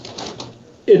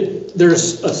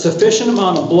 there's a sufficient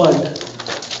amount of blood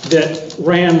that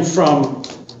ran from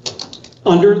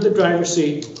under the driver's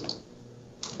seat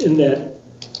in that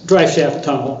drive shaft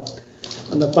tunnel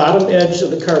on the bottom edge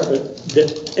of the carpet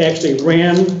that actually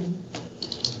ran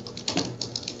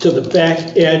to the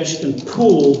back edge and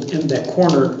pooled in that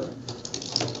corner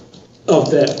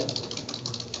of that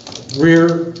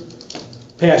rear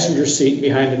passenger seat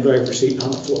behind the driver's seat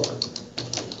on the floor.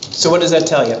 So what does that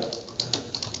tell you?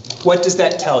 What does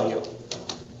that tell you?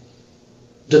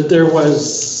 That there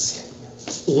was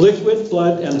liquid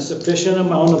blood and a sufficient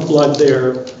amount of blood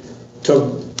there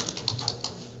to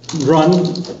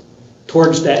run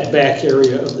towards that back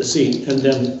area of the seat, and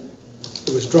then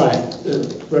it was dry,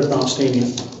 red brown staining.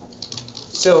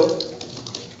 So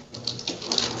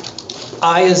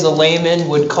I, as a layman,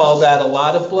 would call that a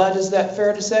lot of blood. Is that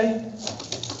fair to say?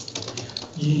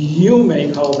 You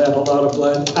may call that a lot of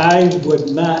blood. I would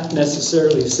not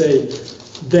necessarily say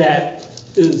that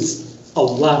is a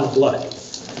lot of blood.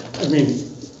 I mean,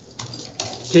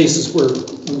 cases where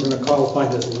we're going to qualify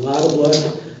it as a lot of blood,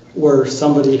 where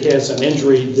somebody has an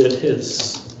injury that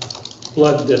is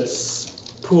blood that's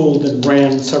pooled and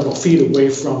ran several feet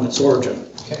away from its origin.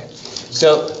 Okay.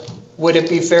 So would it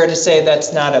be fair to say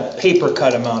that's not a paper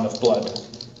cut amount of blood?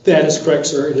 That is correct,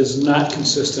 sir. It is not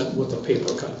consistent with a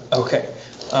paper cut. Okay.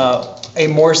 A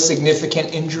more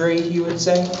significant injury, you would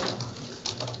say?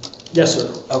 Yes,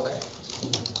 sir. Okay.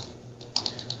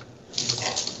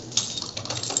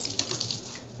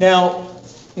 Now,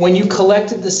 when you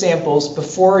collected the samples,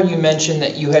 before you mentioned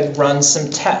that you had run some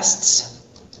tests,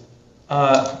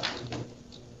 and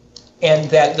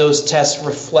that those tests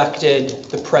reflected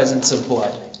the presence of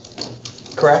blood,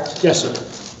 correct? Yes, sir.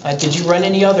 Did you run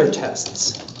any other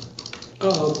tests?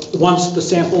 Once the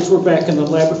samples were back in the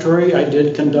laboratory, I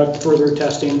did conduct further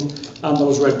testing on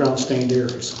those red brown stained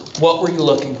areas. What were you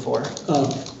looking for?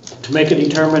 To make a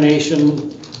determination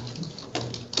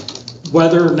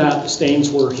whether or not the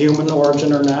stains were human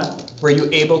origin or not. Were you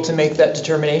able to make that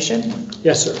determination?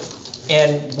 Yes, sir.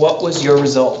 And what was your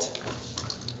result?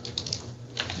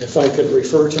 If I could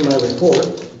refer to my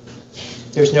report.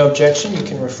 There's no objection. You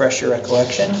can refresh your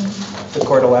recollection if the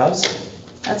court allows.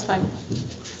 That's fine.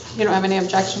 You don't have any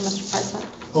objection, Mr. President?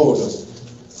 Oh,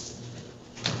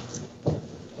 no.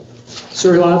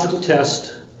 Serological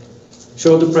test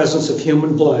showed the presence of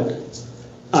human blood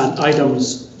on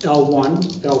items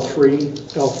L1, L3,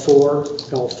 L4,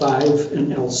 L5,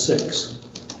 and L6.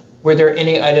 Were there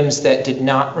any items that did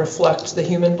not reflect the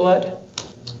human blood?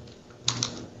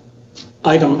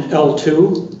 Item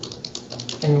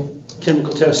L2, And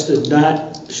chemical test did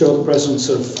not show the presence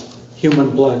of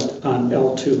human blood on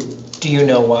L2. do you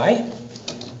know why?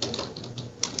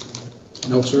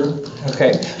 No, sir.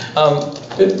 Okay.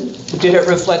 Did it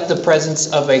reflect the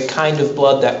presence of a kind of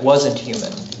blood that wasn't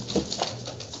human?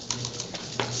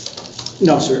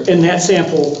 No, sir. In that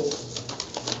sample,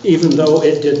 even though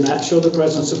it did not show the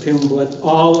presence of human blood,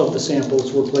 all of the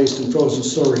samples were placed in frozen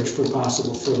storage for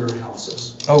possible further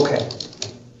analysis. Okay.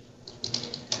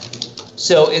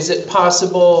 So is it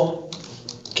possible,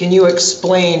 can you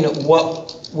explain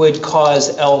what would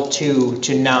cause L2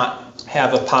 to not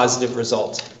have a positive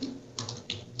result?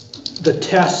 The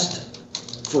test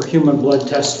for human blood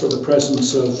tests for the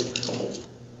presence of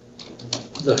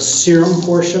the serum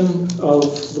portion of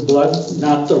the blood,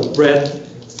 not the red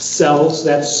cells.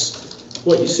 That's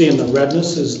what you see in the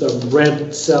redness, is the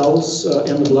red cells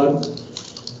in the blood.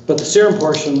 But the serum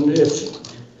portion, if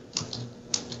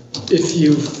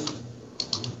you've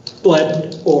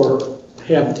bled or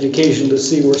have the occasion to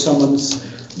see where someone's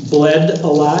bled a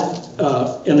lot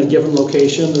in a given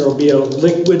location, there will be a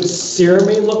liquid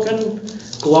serum-y looking,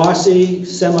 glossy,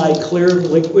 semi-clear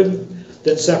liquid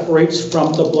that separates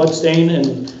from the blood stain,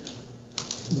 and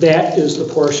that is the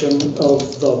portion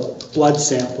of the blood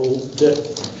sample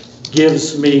that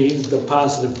gives me the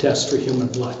positive test for human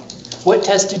blood. What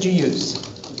test did you use?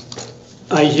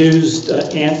 I used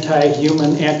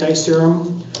anti-human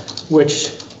anti-serum,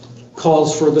 which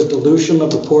calls for the dilution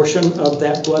of a portion of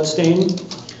that blood stain,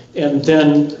 and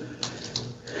then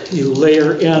you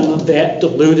layer in that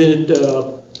diluted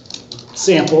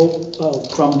sample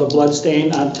from the blood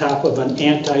stain on top of an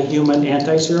anti-human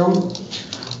anti-serum,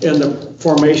 and the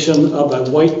formation of a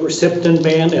white precipitin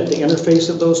band at the interface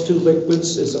of those two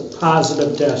liquids is a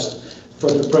positive test for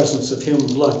the presence of human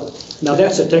blood. Now,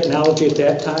 that's a technology at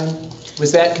that time.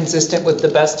 Was that consistent with the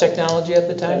best technology at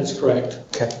the time? That is correct.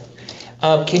 Okay.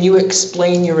 Can you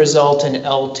explain your result in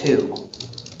L2,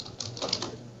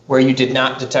 where you did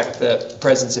not detect the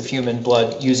presence of human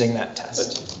blood using that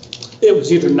test? It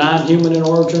was either non-human in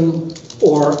origin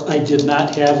or I did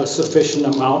not have a sufficient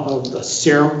amount of the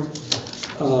serum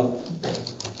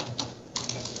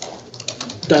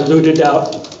diluted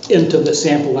out into the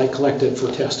sample I collected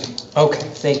for testing. Okay,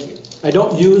 thank you. I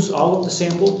don't use all of the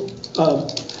sample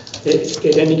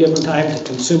at any given time to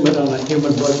consume it on a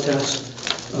human blood test.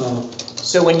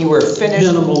 So when you were finished,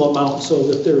 Minimal amount so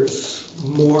that there's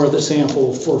more of the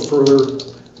sample for further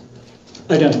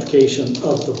identification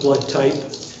of the blood type.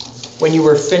 when you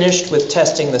were finished with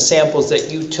testing the samples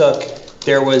that you took,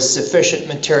 there was sufficient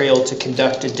material to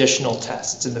conduct additional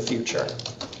tests in the future?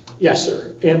 Yes,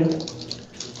 sir. And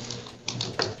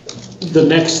the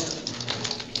next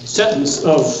sentence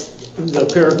of the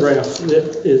paragraph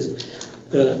that is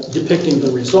depicting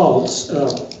the results,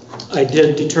 I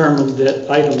did determine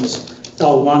that items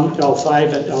L1,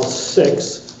 L5, and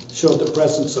L6 showed the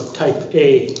presence of type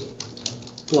A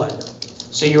blood.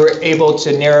 So you were able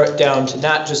to narrow it down to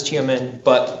not just human,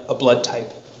 but a blood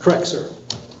type? Correct, sir.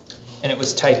 And it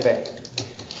was type A?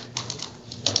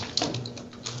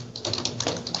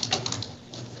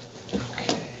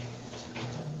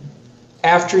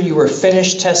 After you were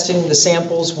finished testing the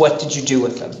samples, what did you do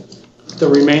with them? The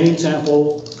remaining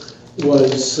sample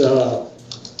was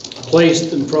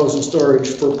placed in frozen storage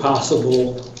for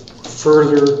possible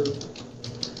further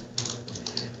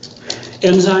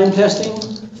enzyme testing,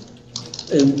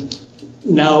 and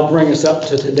now bring us up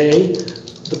to today,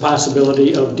 the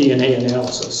possibility of DNA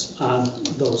analysis on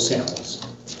those samples.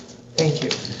 Thank you.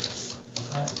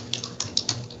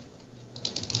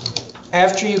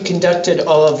 After you conducted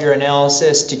all of your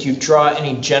analysis, did you draw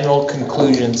any general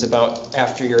conclusions about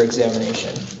after your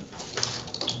examination?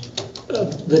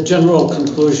 The general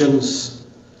conclusions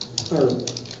are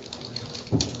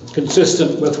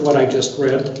consistent with what I just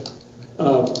read.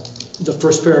 The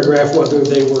first paragraph, whether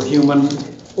they were human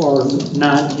or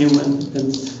non-human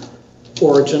in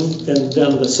origin, and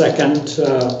then the second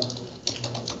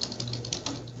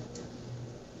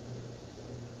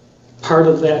part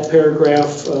of that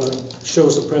paragraph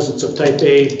shows the presence of type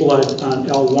A blood on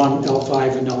L1,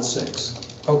 L5, and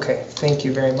L6. Okay, thank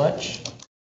you very much.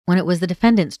 When it was the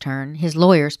defendant's turn, his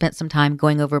lawyer spent some time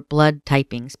going over blood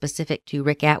typing specific to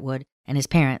Rick Atwood and his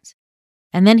parents,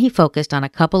 and then he focused on a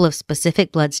couple of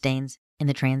specific blood stains in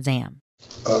the Trans Am.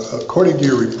 According to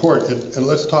your report, and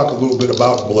let's talk a little bit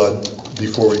about blood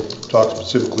before we talk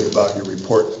specifically about your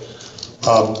report.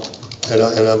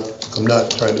 I'm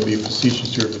not trying to be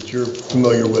facetious here, but you're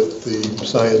familiar with the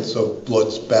science of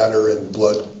blood spatter and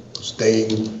blood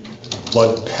stain,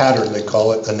 blood pattern, they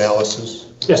call it, analysis?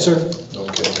 Yes, sir.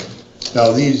 Okay.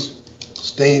 Now these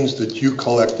stains that you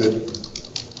collected,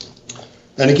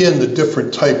 and again, the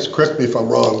different types, correct me if I'm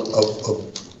wrong, of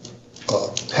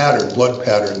pattern, blood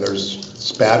pattern, there's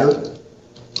spatter?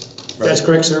 Right? That's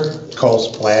correct, sir.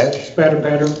 Called splash? Spatter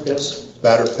pattern, yes.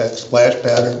 Splash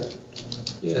pattern?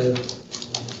 Yeah.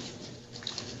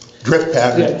 Drip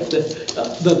pattern? Yeah,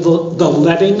 the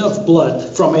letting of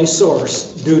blood from a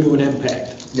source due to an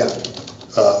impact. Yeah.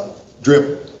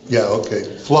 Drip, yeah, okay.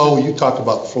 Flow, you talked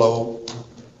about flow.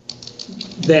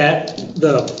 That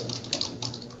the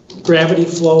gravity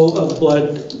flow of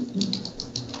blood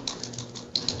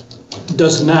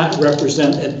does not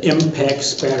represent an impact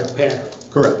spatter pattern.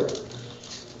 Correct.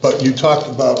 But you talked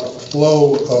about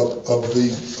flow of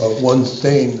the one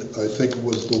stain, I think it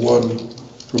was the one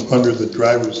from under the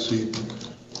driver's seat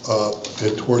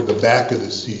and toward the back of the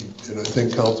seat. And I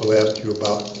think counsel asked you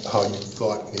about how you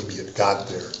thought maybe it got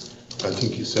there. I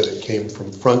think you said it came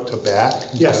from front to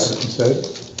back. Yes. Is that what you said?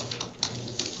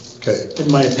 Okay.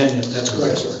 In my opinion, that's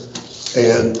correct, sir.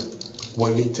 And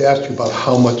when he asked you about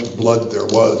how much blood there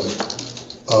was,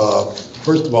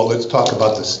 first of all, let's talk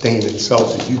about the stain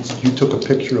itself. You took a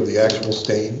picture of the actual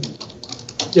stain?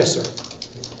 Yes, sir.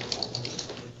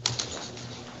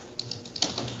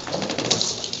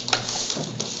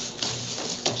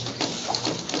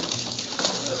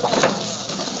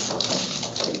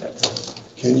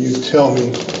 Can you tell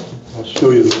me, I'll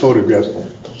show you the photographs,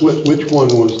 which one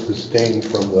was the stain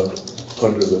from the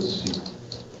under the seat?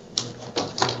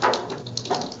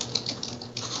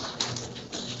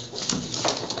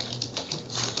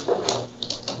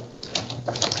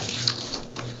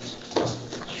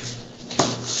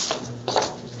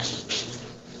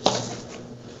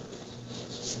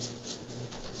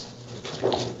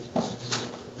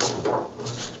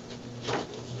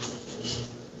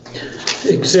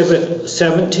 Exhibit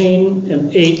 17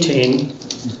 and 18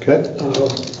 Okay.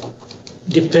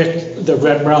 depict the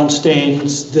red-brown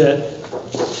stains that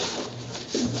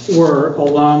were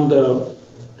along the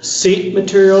seat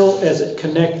material as it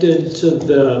connected to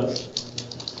the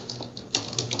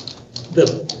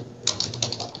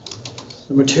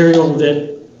material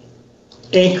that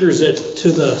anchors it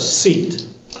to the seat,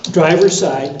 driver's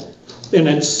side, and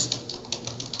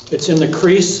it's in the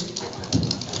crease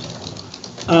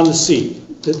on the seat.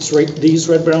 It's right, these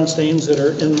red-brown stains that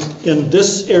are in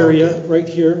this area right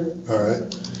here. All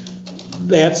right.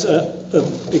 That's a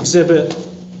exhibit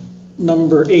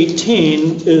number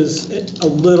 18 is a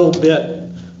little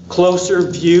bit closer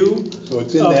view. So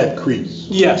it's in that crease.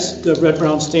 Yes, the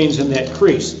red-brown stains in that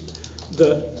crease.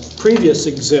 The previous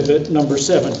exhibit, number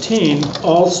 17,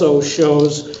 also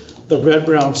shows the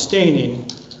red-brown staining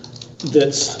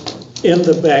that's in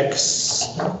the back,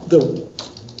 the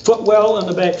footwell in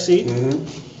the back seat.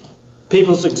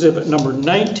 People's exhibit number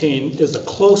 19 is a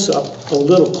close-up, a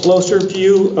little closer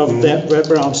view of that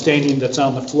red-brown staining that's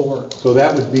on the floor. So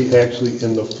that would be actually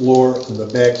in the floor in the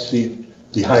back seat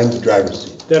behind the driver's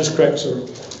seat. That's correct, sir.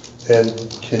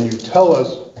 And can you tell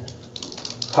us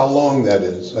how long that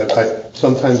is?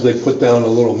 Sometimes they put down a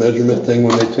little measurement thing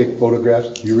when they take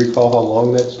photographs. Do you recall how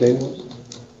long that stain was?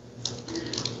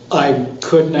 I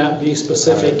could not be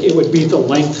specific. It would be the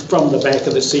length from the back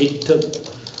of the seat to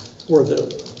where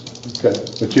the Okay,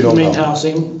 but you don't main know.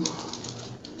 housing.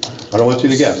 I don't want you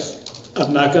to guess.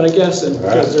 I'm not going to guess it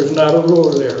because there's not a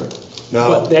ruler there. Now,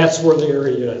 But that's where the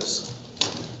area is.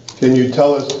 can you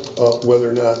tell us whether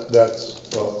or not that's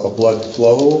a blood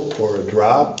flow or a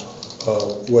drop?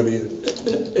 What do you?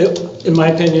 In my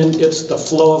opinion, it's the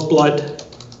flow of blood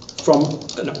from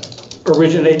an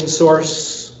originating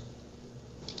source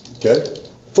Okay.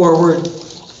 forward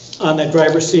on the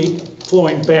driver's seat,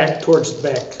 flowing back towards the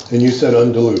back. And you said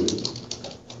undiluted.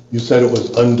 You said it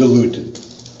was undiluted.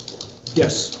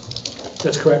 Yes,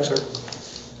 that's correct, sir.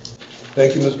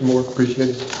 Thank you, Mr. Moore. Appreciate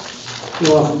it.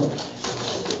 You're welcome.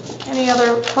 Any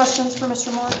other questions for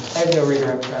Mr. Moore? I have no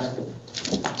redirect, Your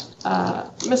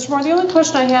Honor. Mr. Moore, the only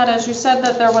question I had is you said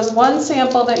that there was one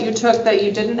sample that you took that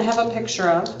you didn't have a picture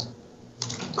of.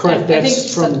 Correct, I think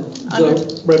that's from under-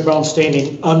 the red-brown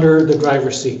staining under the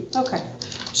driver's seat. Okay.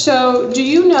 So do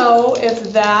you know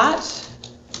if that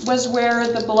was where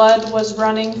the blood was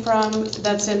running from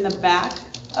that's in the back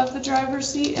of the driver's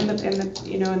seat, in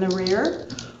the rear?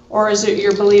 Or is it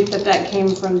your belief that that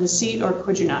came from the seat, or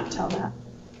could you not tell that?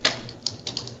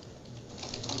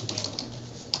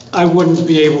 I wouldn't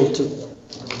be able to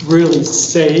really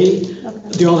say. Okay.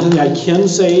 The only thing I can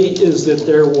say is that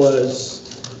there was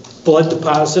blood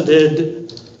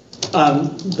deposited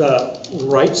on the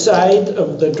right side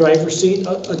of the driver's seat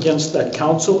against that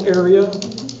console area,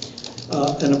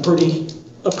 and a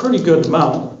pretty good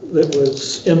amount that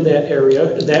was in that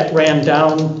area. That ran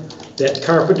down that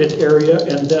carpeted area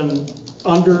and then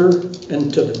under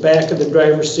and to the back of the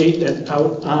driver's seat and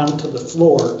out onto the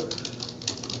floor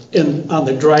on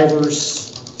the driver's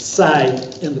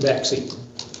side in the back seat.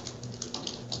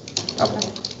 Okay.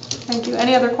 Thank you.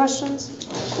 Any other questions?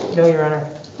 No, Your Honor.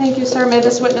 Thank you, sir. May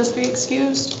this witness be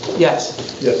excused?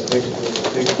 Yes. Yes, thank you.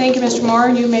 Thank you, Mr. Moore.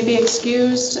 You may be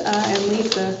excused and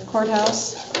leave the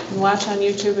courthouse and watch on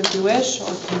YouTube if you wish,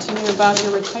 or continue about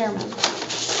your retirement.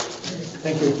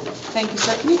 Thank you. Thank you,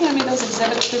 sir. Can you hand me those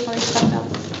exhibits before you step down?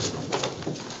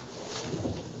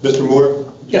 Mr.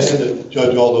 Moore? Yes. Hand the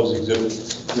judge all those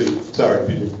exhibits, please. Sorry if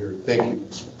you didn't hear it. Thank you.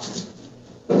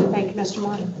 Thank you, Mr.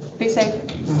 Moore. Be safe.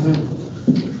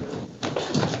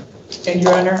 And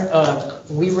Your Honor,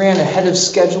 we ran ahead of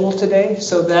schedule today,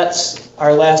 so that's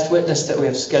our last witness that we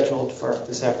have scheduled for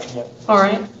this afternoon. All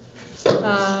right.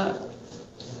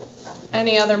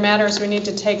 Any other matters we need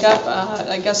to take up?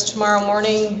 I guess tomorrow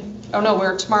morning,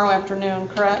 we're tomorrow afternoon,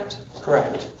 correct?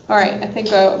 Correct. All right, I think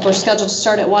we're scheduled to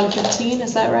start at 1:15,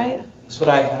 is that right? That's what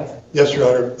I have. Yes, Your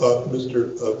Honor.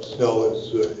 Mr. Snell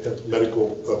has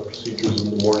medical procedures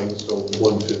in the morning, so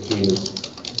 1:15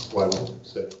 is why we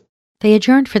said. They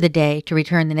adjourned for the day to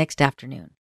return the next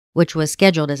afternoon, which was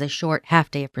scheduled as a short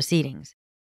half-day of proceedings.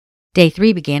 Day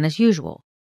 3 began as usual.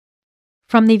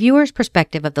 From the viewer's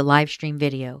perspective of the live stream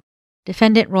video,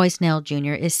 Defendant Roy Snell,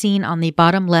 Jr. is seen on the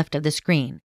bottom left of the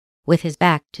screen, with his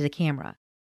back to the camera.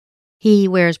 He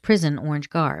wears prison orange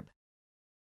garb.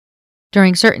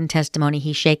 During certain testimony,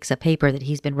 he shakes a paper that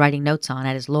he's been writing notes on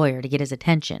at his lawyer to get his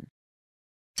attention.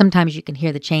 Sometimes you can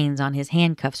hear the chains on his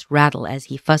handcuffs rattle as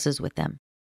he fusses with them.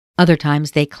 Other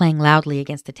times they clang loudly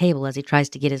against the table as he tries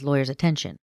to get his lawyer's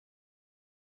attention.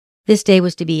 This day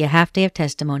was to be a half day of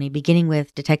testimony, beginning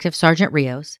with Detective Sergeant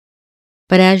Rios,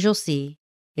 but as you'll see,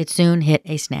 it soon hit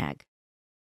a snag.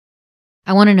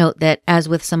 I want to note that, as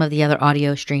with some of the other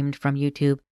audio streamed from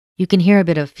YouTube, you can hear a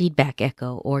bit of feedback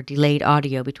echo or delayed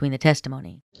audio between the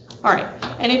testimony. All right.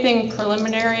 Anything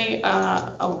preliminary?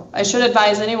 I should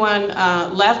advise anyone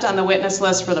left on the witness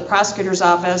list for the prosecutor's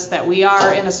office that we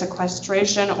are in a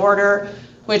sequestration order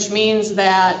which means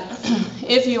that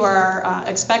if you are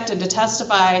expected to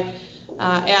testify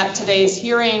at today's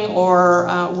hearing or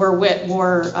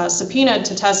were subpoenaed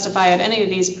to testify at any of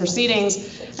these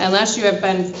proceedings, unless you have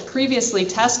been previously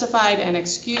testified and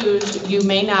excused, you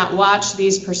may not watch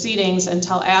these proceedings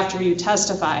until after you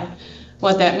testify.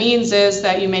 What that means is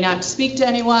that you may not speak to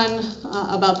anyone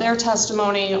about their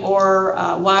testimony or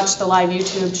watch the live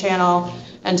YouTube channel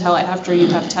until after you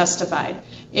have testified.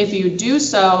 If you do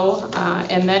so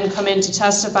and then come in to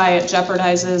testify, it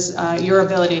jeopardizes your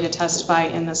ability to testify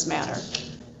in this matter.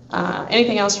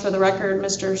 Anything else for the record,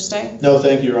 Mr. Stay? No,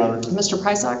 thank you, Your Honor. Mr.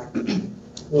 Prysock?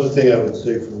 The only thing I would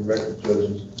say for the record,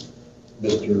 Judge, is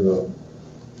Mr.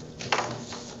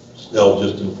 Snell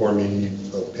just informed me he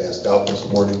passed out this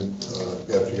morning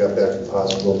after he got back from the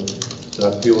hospital.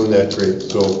 Not feeling that great,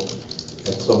 so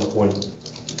at some point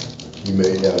you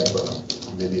may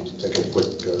need to take a quick.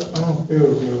 I don't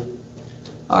feel good.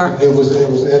 All right. It was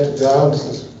at the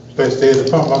dialysis place. They had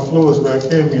to pump my fluids back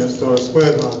in me and started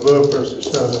sweating. My blood pressure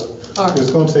shot up. All right.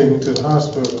 It's going to take me to the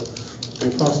hospital.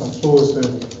 They pumped some fluids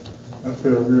in me. I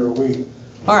feel real weak.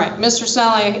 All right, Mr. Snell,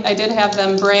 I did have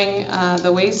them bring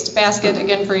the waste basket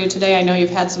again for you today. I know you've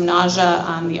had some nausea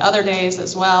on the other days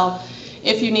as well.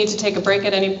 If you need to take a break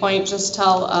at any point, just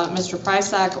tell Mr.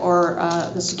 Prysock or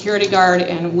the security guard,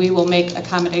 and we will make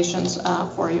accommodations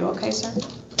for you. Okay, sir?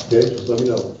 Okay, just let me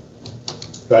know.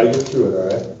 Try to get through it, all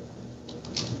right?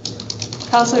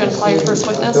 Counsel, you want to call your first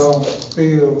witness? I don't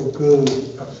feel good.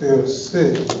 I feel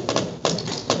sick.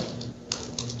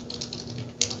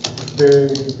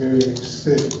 Very, very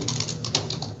sick.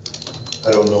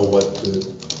 I don't know what to.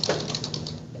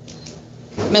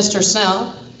 Mr.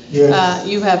 Snell, Yes.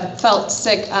 you have felt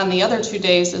sick on the other 2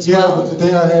 days as Yeah, well. but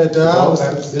today I had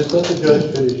dialysis. Just let the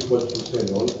judge finish what she's saying.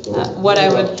 Don't What I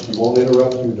would- interrupt. She won't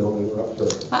interrupt you, don't interrupt her.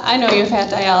 I know you've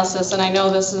had dialysis, and I know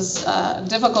this is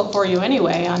difficult for you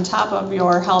anyway, on top of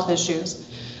your health issues.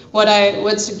 What I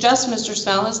would suggest, Mr.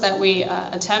 Snell, is that we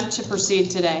attempt to proceed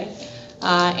today.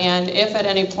 And if at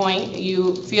any point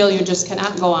you feel you just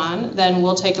cannot go on, then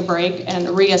we'll take a break and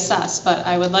reassess. But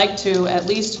I would like to at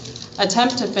least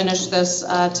attempt to finish this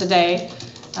today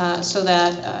so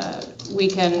that we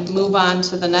can move on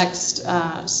to the next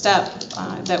step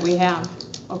that we have.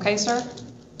 Okay, sir?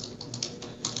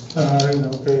 I ain't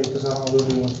okay because I don't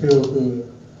really want to feel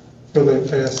good. I feel like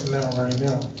passing out right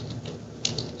now.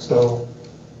 So,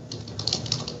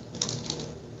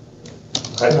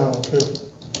 I don't feel.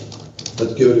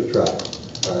 Let's give it a try,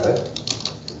 all right?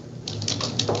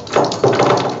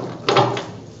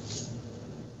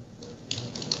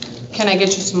 Can I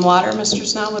get you some water, Mr.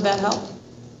 Snell? Would that help?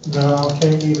 No, I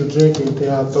can't eat or drink anything.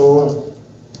 I throw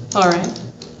up. All right.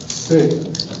 Sick.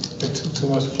 They took too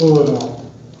much fluid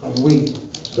on. I'm weak.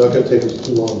 It's not gonna take us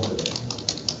too long today.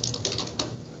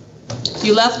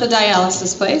 You left the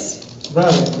dialysis place?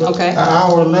 Right. Okay. An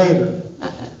hour later. I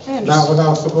understand. Not what I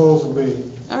was supposed to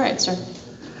be. All right, sir.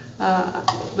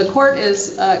 The court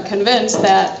is convinced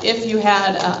that if you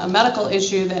had a medical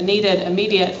issue that needed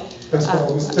immediate, That's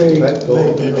why we stayed Don't interrupt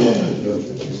late. the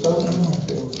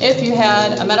judge. if you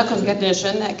had a medical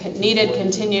condition that needed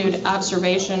continued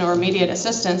observation or immediate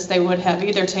assistance, they would have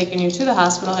either taken you to the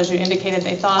hospital, as you indicated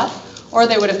they thought, or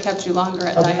they would have kept you longer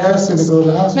at I've been asking to dialysis. go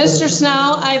to the hospital. Mr.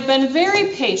 Snell, I've been very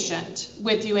patient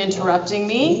with you interrupting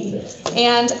me,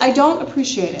 and I don't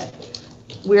appreciate it.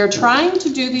 We are trying to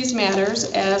do these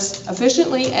matters as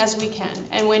efficiently as we can,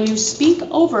 and when you speak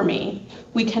over me,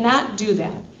 we cannot do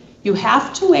that. You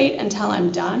have to wait until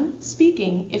I'm done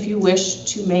speaking if you wish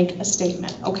to make a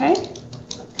statement, okay?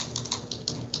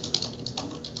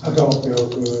 I don't feel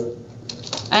good.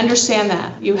 I understand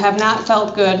that. You have not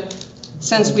felt good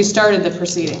since we started the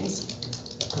proceedings.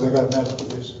 Because I got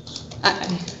medical issues.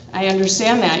 I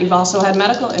understand that. You've also had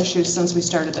medical issues since we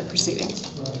started the proceedings.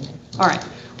 Right. All right.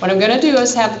 What I'm going to do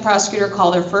is have the prosecutor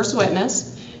call their first witness.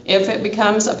 If it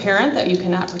becomes apparent that you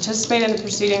cannot participate in the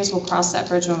proceedings, we'll cross that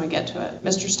bridge when we get to it.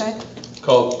 Mr. Stay?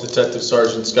 Call Detective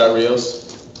Sergeant Scott Rios.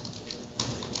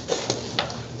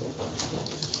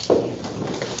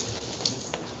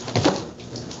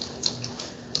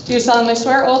 Do you solemnly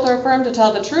swear, oath, or affirm to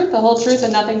tell the truth, the whole truth,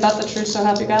 and nothing but the truth, so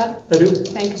help you God? I do.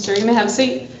 Thank you, sir. You may have a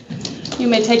seat. You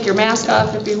may take your mask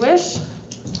off if you wish.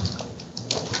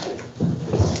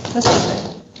 Mr. Stay?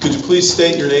 Could you please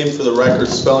state your name for the record,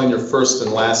 spelling your first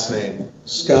and last name?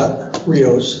 Scott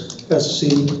Rios,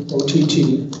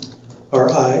 SCOTTRIOS.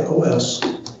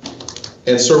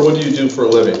 And sir, what do you do for a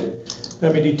living?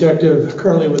 I'm a detective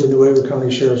currently with the New Haven County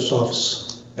Sheriff's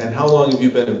Office And how long have you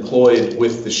been employed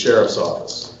with the sheriff's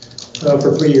office?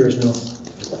 for 3 years now.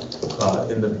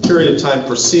 In the period of time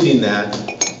preceding that,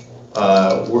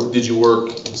 did you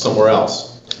work somewhere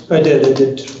else? I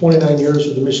did 29 years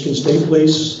with the Michigan State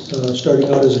Police,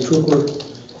 starting out as a trooper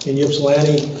in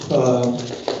Ypsilanti,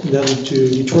 then to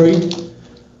Detroit,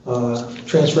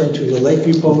 transferring to the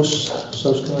Lakeview Post,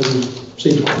 subsequently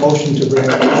received a promotion to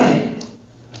Grand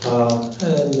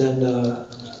and then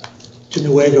to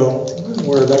Newaygo,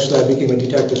 where eventually I became a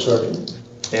detective sergeant.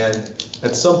 And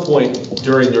at some point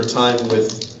during your time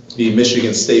with the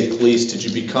Michigan State Police, did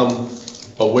you become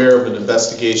aware of an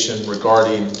investigation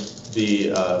regarding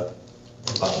the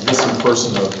missing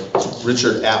person of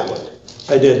Richard Atwood?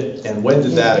 I did. And when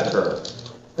did that occur?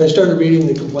 I started reading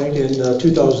the complaint in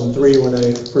 2003 when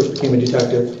I first became a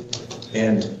detective.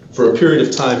 And for a period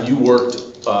of time, you worked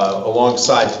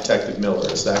alongside Detective Miller,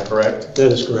 is that correct?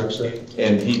 That is correct, sir.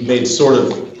 And he made sort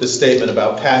of the statement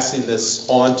about passing this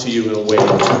on to you in a way in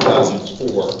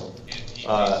 2004.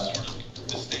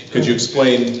 Could you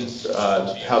explain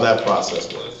how that process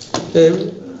worked?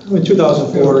 In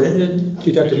 2004,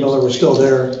 Detective Miller was still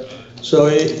there, so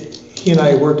he and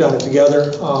I worked on it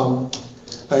together.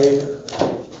 I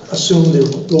assumed the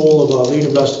role of a lead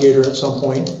investigator at some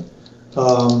point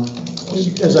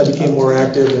as I became more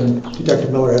active, and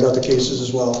Detective Miller had other cases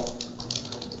as well.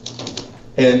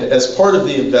 And as part of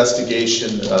the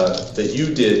investigation that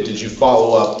you did you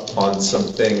follow up on some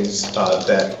things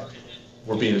that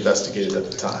were being investigated at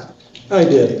the time? I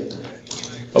did.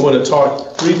 I want to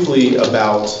talk briefly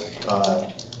about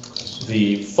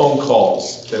the phone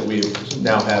calls that we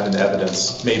now have in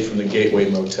evidence made from the Gateway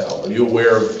Motel. Are you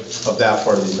aware of that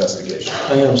part of the investigation?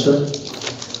 I am, sir.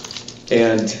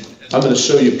 And I'm going to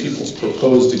show you People's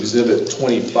Proposed Exhibit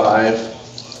 25.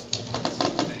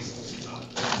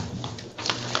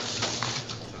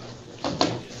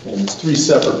 And it's 3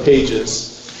 separate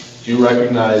pages. Do you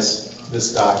recognize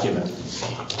this document?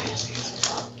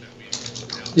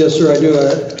 Yes, sir, I do.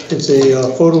 It's a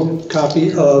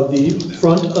photocopy of the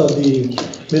front of the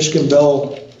Michigan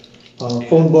Bell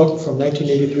phone book from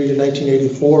 1983 to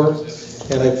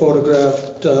 1984, and I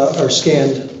photographed or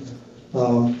scanned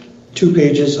 2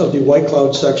 pages of the White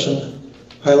Cloud section.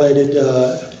 Highlighted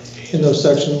in those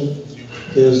sections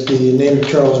is the name of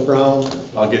Charles Brown.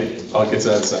 I'll get to that in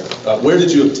a second. Where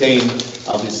did you obtain,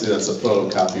 obviously that's a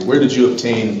photocopy, where did you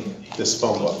obtain this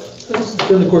phone book?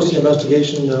 During the course of the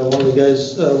investigation, one of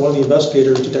the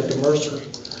investigators, Detective Mercer,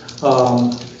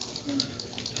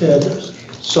 had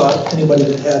sought anybody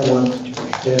that had one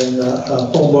in a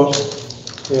phone book,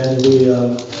 and we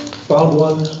found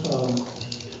one.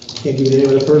 Can't give you the name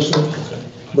of the person,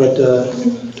 but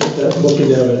took that book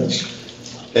into evidence.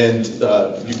 And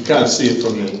you can kind of see it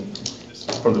from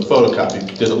the photocopy.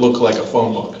 Did it look like a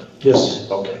phone book? Yes.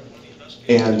 Okay.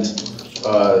 And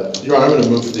Your Honor, I'm going to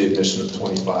move for the admission of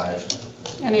 25.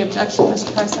 Any objection,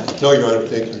 Mr. President? No, Your Honor,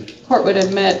 thank you. Court would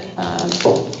admit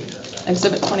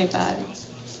Exhibit 25.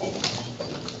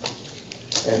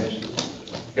 And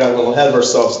got a little ahead of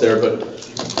ourselves there, but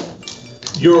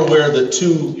you're aware that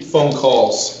 2 phone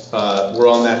calls were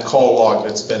on that call log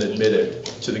that's been admitted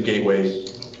to the Gateway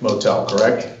Motel,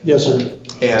 correct? Yes, sir.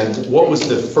 And what was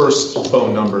the first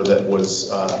phone number that was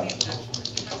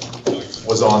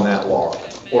on that log?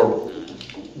 Or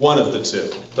one of the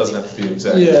 2? Doesn't have to be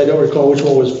exact. Yeah, I don't recall which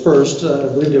one was first. I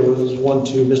believe there was one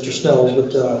to Mr. Snell,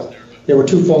 but there were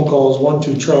 2 phone calls, one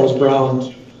to Charles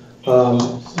Brown.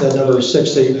 That number is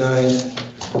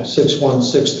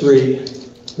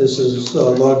 689-6163. This is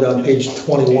logged on page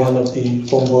 21 of the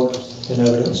phone book in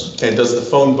evidence. And does the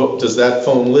phone book, does that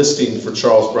phone listing for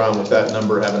Charles Brown with that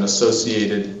number have an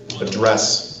associated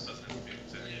address?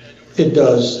 It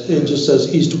does. It just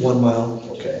says east 1 mile.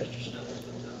 Okay.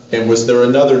 And was there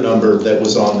another number that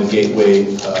was on the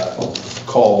Gateway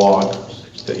call log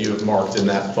that you have marked in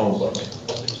that phone book?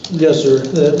 Yes, sir.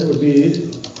 That would be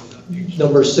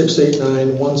number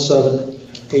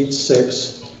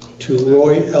 689-1786 to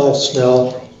Roy L.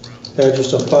 Snell,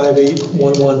 address of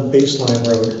 5811 Baseline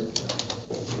Road.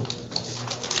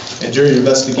 And during your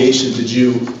investigation, did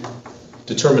you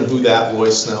determine who that Roy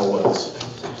Snell was?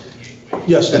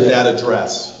 Yes, we At did. that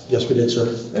address? Yes, we did,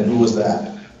 sir. And who was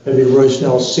that? That'd be Roy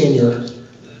Snell Sr.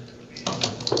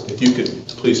 If you could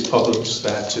please publish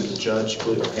that to the judge,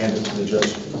 please, or hand it to the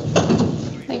judge.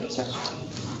 Thank you, sir.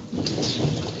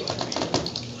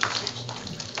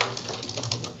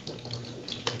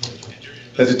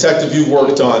 As a detective, you've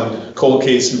worked on cold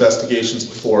case investigations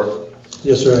before.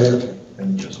 Yes, sir, I have.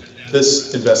 And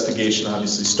this investigation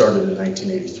obviously started in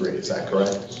 1983, is that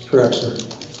correct? Correct, sir.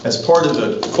 As part of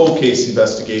the cold case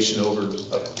investigation over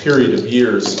a period of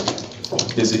years,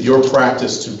 is it your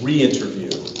practice to re-interview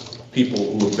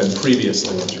people who have been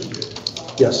previously interviewed?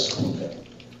 Yes.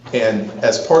 And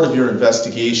as part of your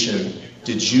investigation,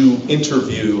 did you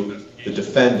interview the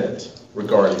defendant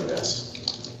regarding this?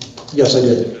 Yes, I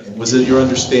did. Was it your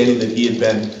understanding that he had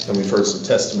been, and we've heard some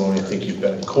testimony, I think you've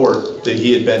been in court, that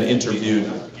he had been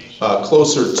interviewed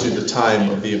closer to the time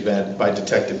of the event by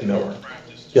Detective Miller?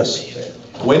 Yes.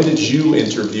 When did you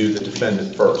interview the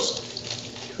defendant first?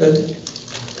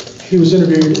 He was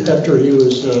interviewed after he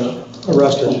was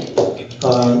arrested.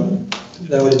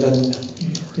 That would have been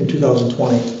in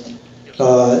 2020.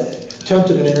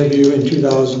 Attempted an interview in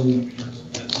 2000,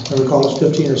 I recall it was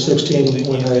 15 or 16,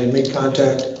 when I made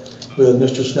contact with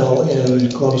Mr. Snell in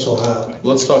Columbus, Ohio.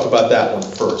 Let's talk about that one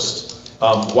first.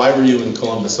 Why were you in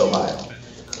Columbus, Ohio?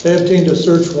 They obtained a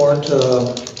search warrant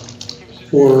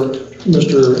for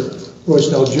Mr. Roy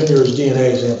Snell Jr.'s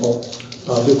DNA example,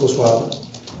 buccal swab.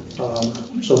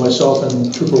 So myself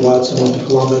and Trooper Watson went to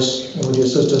Columbus, and with the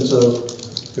assistance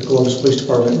of the Columbus Police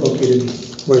Department, located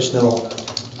Roy Snell.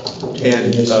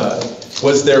 And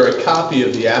was there a copy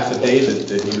of the affidavit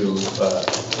that you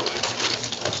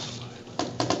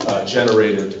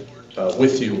generated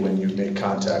with you when you made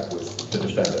contact with the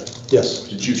defendant? Yes.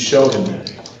 Did you show him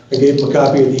that? I gave him a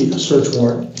copy of the search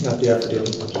warrant, not the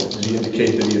affidavit. Did he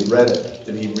indicate that he had read it?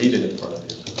 Did he read it in front of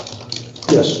you?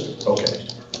 Yes. Okay.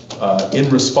 In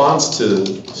response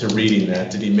to reading that,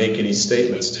 did he make any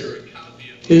statements to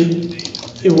you?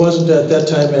 It wasn't at that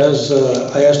time, as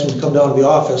I asked him to come down to the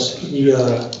office. He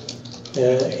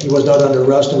was not under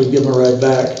arrest, and we'd give him a ride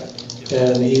back.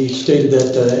 And he stated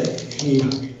that he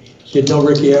did know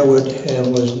Ricky Atwood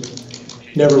and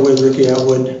was never with Ricky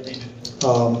Atwood,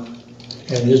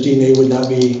 and his DNA would not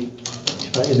be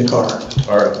in the car.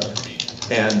 All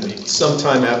right. And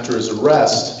sometime after his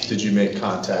arrest, did you make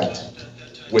contact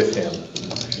with him?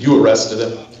 You arrested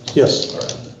him? Yes. All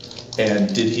right.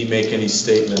 And did he make any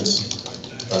statements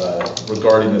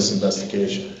regarding this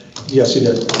investigation? Yes, he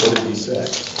did. What did he say?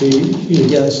 He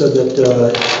again said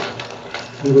that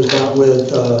he was not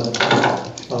with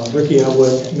Ricky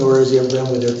Atwood, nor has he ever been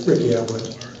with Ricky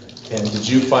Atwood. And did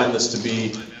you find this to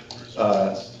be,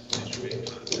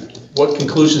 what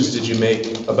conclusions did you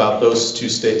make about those two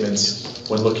statements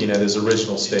when looking at his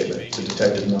original statement to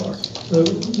Detective Miller?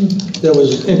 That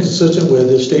was inconsistent with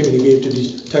the statement he gave to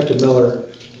Detective Miller.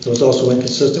 It was also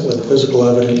inconsistent with the physical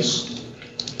evidence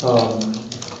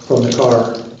from the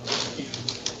car.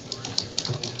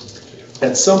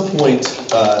 At some point,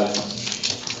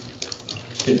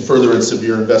 in furtherance of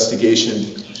your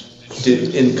investigation,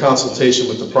 in consultation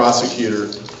with the prosecutor,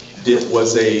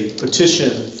 was a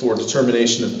petition for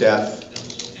determination of death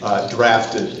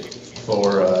drafted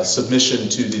for submission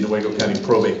to the Newaygo County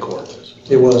Probate Court?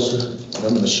 It was. And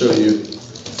I'm going to show you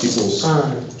People's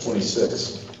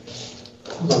 26.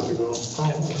 I'm about to go.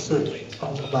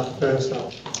 I'm about to pass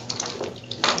out.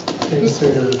 Can't say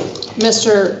it.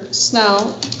 Mr.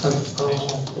 Snell, I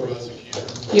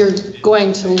you're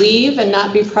going to leave and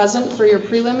not be present for your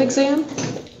prelim exam?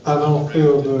 don't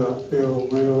feel good. I feel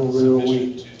real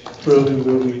weak.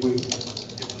 Really weak.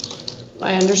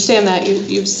 I understand that.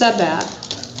 You've said that.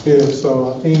 Yeah,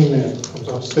 so I mean that.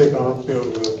 I'm sick. I don't feel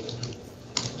good.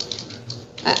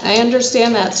 I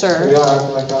understand that, sir. Y'all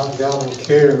act like y'all don't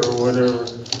care or whatever.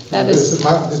 That This is,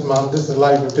 is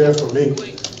life and death for me.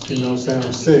 You know what I'm saying?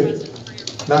 I'm sick.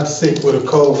 Not sick with a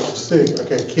cold. I'm sick. I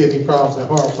got kidney problems and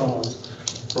heart problems.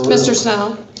 For real. Mr.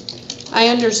 Snell, I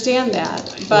understand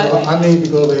that, but Well, I need to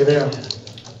go lay down.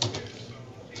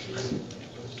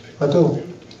 I do.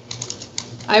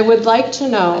 I would like to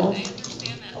know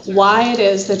why it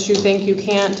is that you think you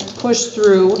can't push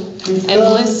through and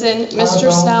listen.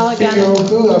 Mr. Snell, I again. don't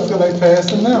feel good. I feel like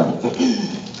passing out.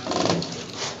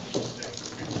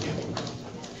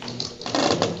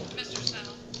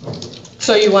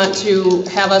 So you want to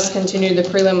have us continue the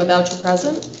prelim without you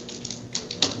present?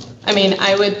 I mean,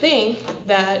 I would think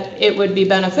that it would be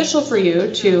beneficial for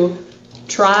you to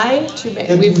try to make.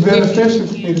 It'd be beneficial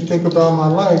for me to think about my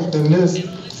life than this,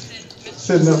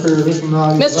 sitting up here listening to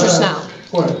all these Mr. lies. Snell.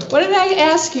 What? What did I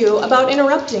ask you about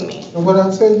interrupting me? And what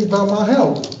I tell you about my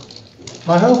health.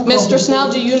 My health. Mr.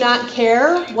 Snell, do you not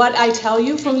care what I tell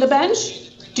you from the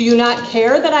bench? Do you not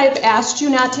care that I've asked you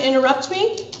not to interrupt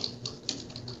me?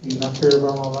 You not care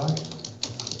about my life?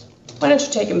 Why don't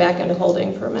you take him back into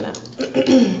holding for a minute?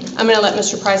 I'm going to let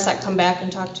Mr. Prysack come back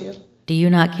and talk to you. Do you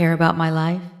not care about my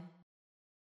life?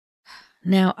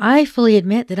 Now, I fully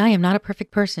admit that I am not a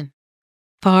perfect person.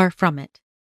 Far from it.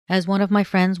 As one of my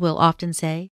friends will often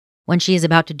say, when she is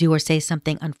about to do or say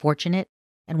something unfortunate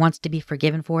and wants to be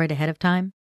forgiven for it ahead of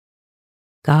time,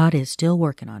 God is still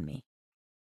working on me.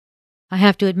 I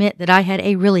have to admit that I had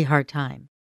a really hard time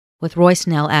with Roy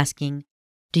Snell asking,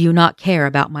 "Do you not care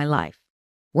about my life?"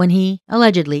 when he,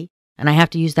 allegedly, and I have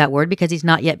to use that word because he's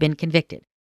not yet been convicted,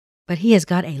 But he has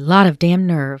got a lot of damn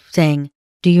nerve saying,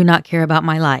 "Do you not care about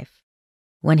my life?"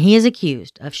 when he is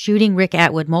accused of shooting Rick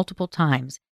Atwood multiple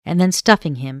times and then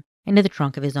stuffing him into the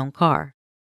trunk of his own car.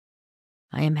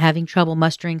 I am having trouble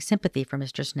mustering sympathy for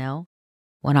Mr. Snell,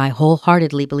 when I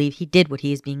wholeheartedly believe he did what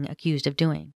he is being accused of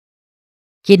doing.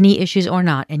 Kidney issues or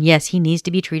not, and yes, he needs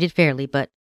to be treated fairly, but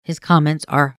his comments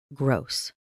are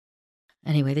gross.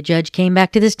 Anyway, the judge came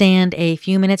back to the stand a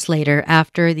few minutes later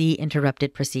after the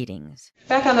interrupted proceedings.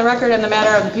 Back on the record in the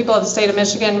matter of the people of the state of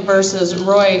Michigan versus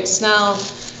Roy Snell,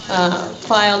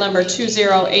 file number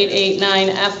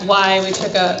 20889FY. We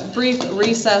took a brief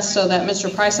recess so that Mr.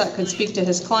 Prysock could speak to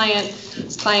his client.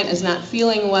 His client is not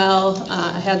feeling well,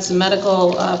 had some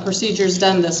medical procedures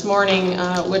done this morning,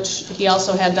 which he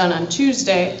also had done on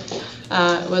Tuesday.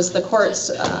 It was the court's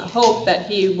hope that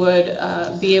he would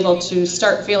be able to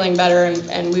start feeling better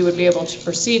and we would be able to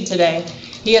proceed today.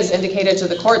 He has indicated to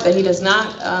the court that he does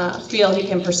not feel he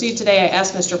can proceed today. I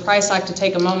asked Mr. Prysock to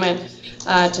take a moment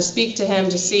to speak to him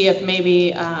to see if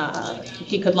maybe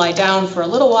he could lie down for a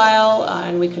little while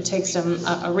and we could take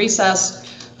a recess,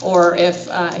 or if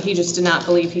he just did not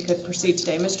believe he could proceed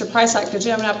today. Mr. Prysock, did you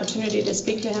have an opportunity to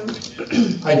speak to him?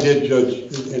 I did,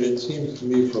 Judge, and it seems to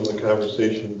me from the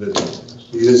conversation that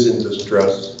he is in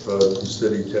distress. He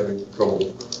said he's having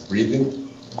trouble breathing.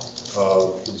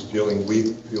 He's feeling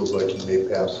weak, feels like he may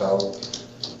pass out.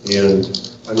 And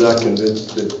I'm not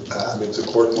convinced that, if the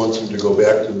court wants him to go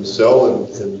back to the cell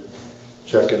and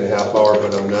check in a half hour,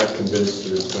 but I'm not convinced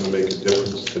that it's going to make a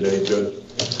difference today, Judge.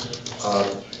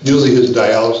 Usually his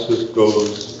dialysis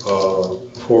goes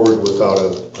forward without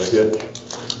a hitch,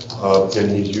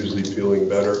 and he's usually feeling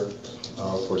better.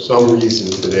 For some reason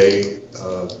today,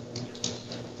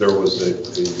 there was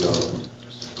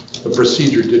the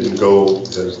procedure didn't go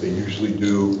as they usually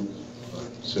do.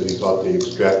 Said he thought they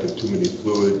extracted too many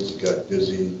fluids, he got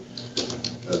dizzy.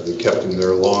 They kept him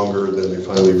there longer, then they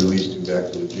finally released him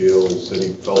back to the jail and said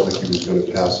he felt like he was going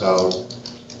to pass out.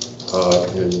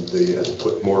 And they had to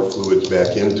put more fluids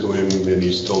back into him, and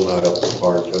he's still not up to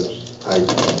par, Judge.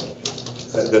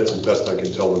 That's the best I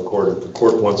can tell the court. If the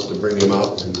court wants to bring him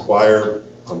out and inquire,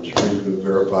 I'm sure you can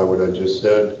verify what I just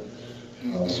said.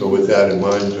 So with that in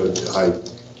mind, Judge, I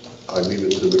leave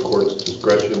it to the court's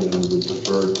discretion and would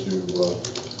defer to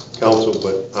counsel,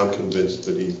 but I'm convinced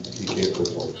that he can't go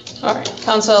forward. All right,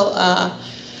 counsel,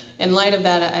 in light of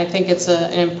that, I think it's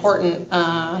an important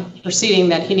proceeding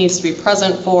that he needs to be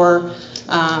present for.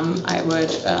 I would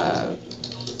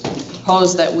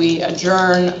propose that we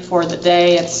adjourn for the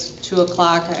day. It's 2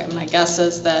 o'clock. My guess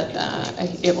is that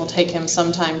it will take him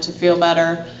some time to feel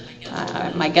better.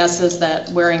 My guess is that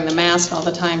wearing the mask all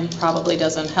the time probably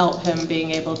doesn't help him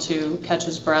being able to catch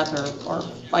his breath or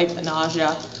fight the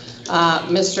nausea.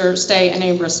 Mr. Stay,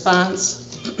 any response?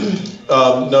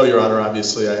 No, Your Honor.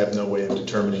 Obviously, I have no way of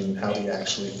determining how he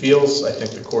actually feels. I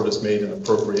think the court has made an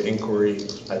appropriate inquiry.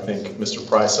 I think Mr.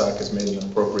 Prysock has made an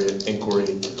appropriate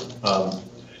inquiry.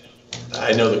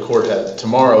 I know the court had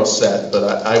tomorrow set,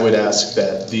 but I would ask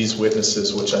that these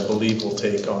witnesses, which I believe will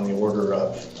take on the order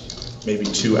of maybe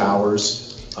 2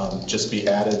 hours, just be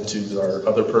added to our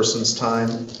other person's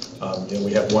time.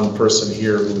 We have one person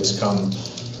here who has come,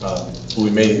 who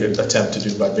we may attempt to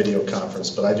do by video conference,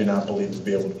 but I do not believe we'll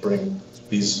be able to bring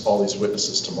all these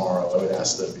witnesses tomorrow. I would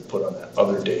ask that it be put on that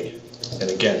other date.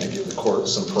 And again, to give the court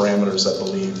some parameters, I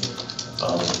believe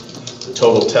the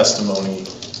total testimony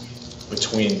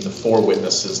between the 4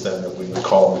 witnesses then that we would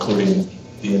call, including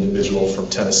the individual from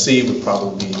Tennessee, would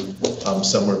probably be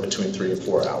somewhere between 3 and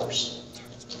 4 hours.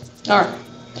 All right.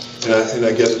 And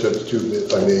I guess, Judge, too,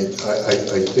 if I may,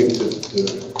 I think that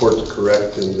the court's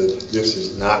correct in that this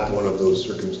is not one of those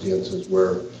circumstances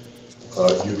where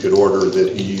you could order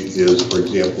that he is, for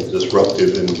example,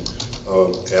 disruptive and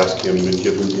ask him and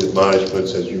give him the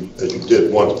admonishments as you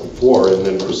did once before and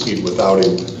then proceed without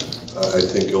him. I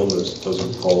think illness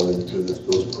doesn't fall into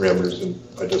those parameters, and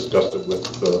I discussed it with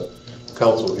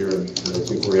counsel here, and I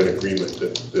think we're in agreement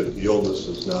that the illness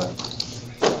is not.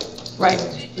 Right.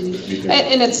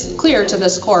 And it's clear to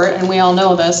this court, and we all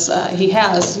know this, he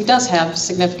does have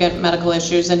significant medical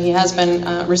issues, and he has been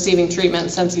receiving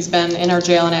treatment since he's been in our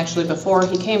jail and actually before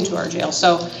he came to our jail.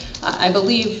 So I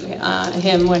believe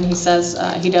him when he says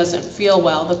he doesn't feel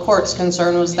well. The court's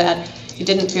concern was that he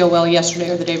didn't feel well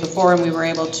yesterday or the day before, and we were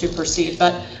able to proceed.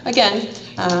 But again,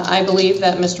 I believe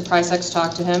that Mr. Prysock's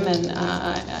talked to him, and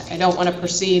I don't want to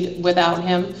proceed without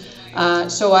him.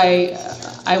 So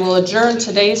I will adjourn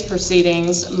today's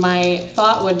proceedings. My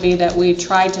thought would be that we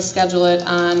try to schedule it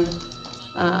on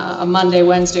a Monday,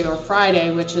 Wednesday, or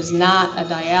Friday, which is not a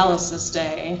dialysis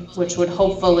day, which would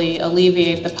hopefully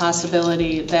alleviate the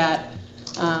possibility that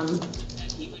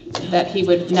that he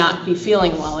would not be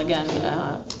feeling well again.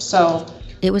 So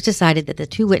it was decided that the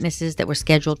 2 witnesses that were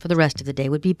scheduled for the rest of the day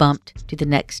would be bumped to the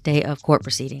next day of court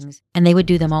proceedings, and they would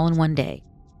do them all in one day,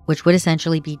 which would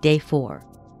essentially be day 4,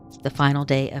 the final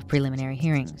day of preliminary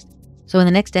hearings. So in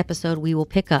the next episode, we will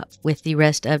pick up with the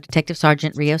rest of Detective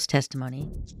Sergeant Rios' testimony.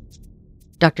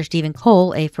 Dr. Stephen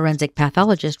Cole, a forensic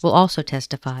pathologist, will also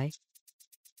testify,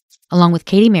 along with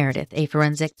Katie Meredith, a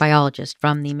forensic biologist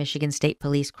from the Michigan State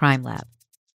Police Crime Lab,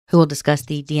 who will discuss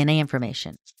the DNA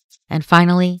information. And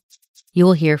finally, you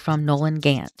will hear from Nolan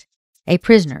Gant, a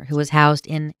prisoner who was housed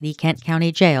in the Kent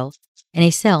County Jail in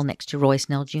a cell next to Roy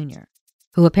Snell Jr.,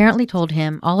 who apparently told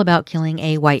him all about killing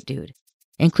a white dude,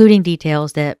 including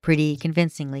details that pretty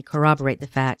convincingly corroborate the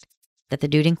fact that the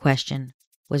dude in question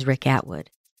was Rick Atwood.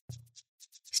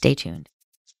 Stay tuned.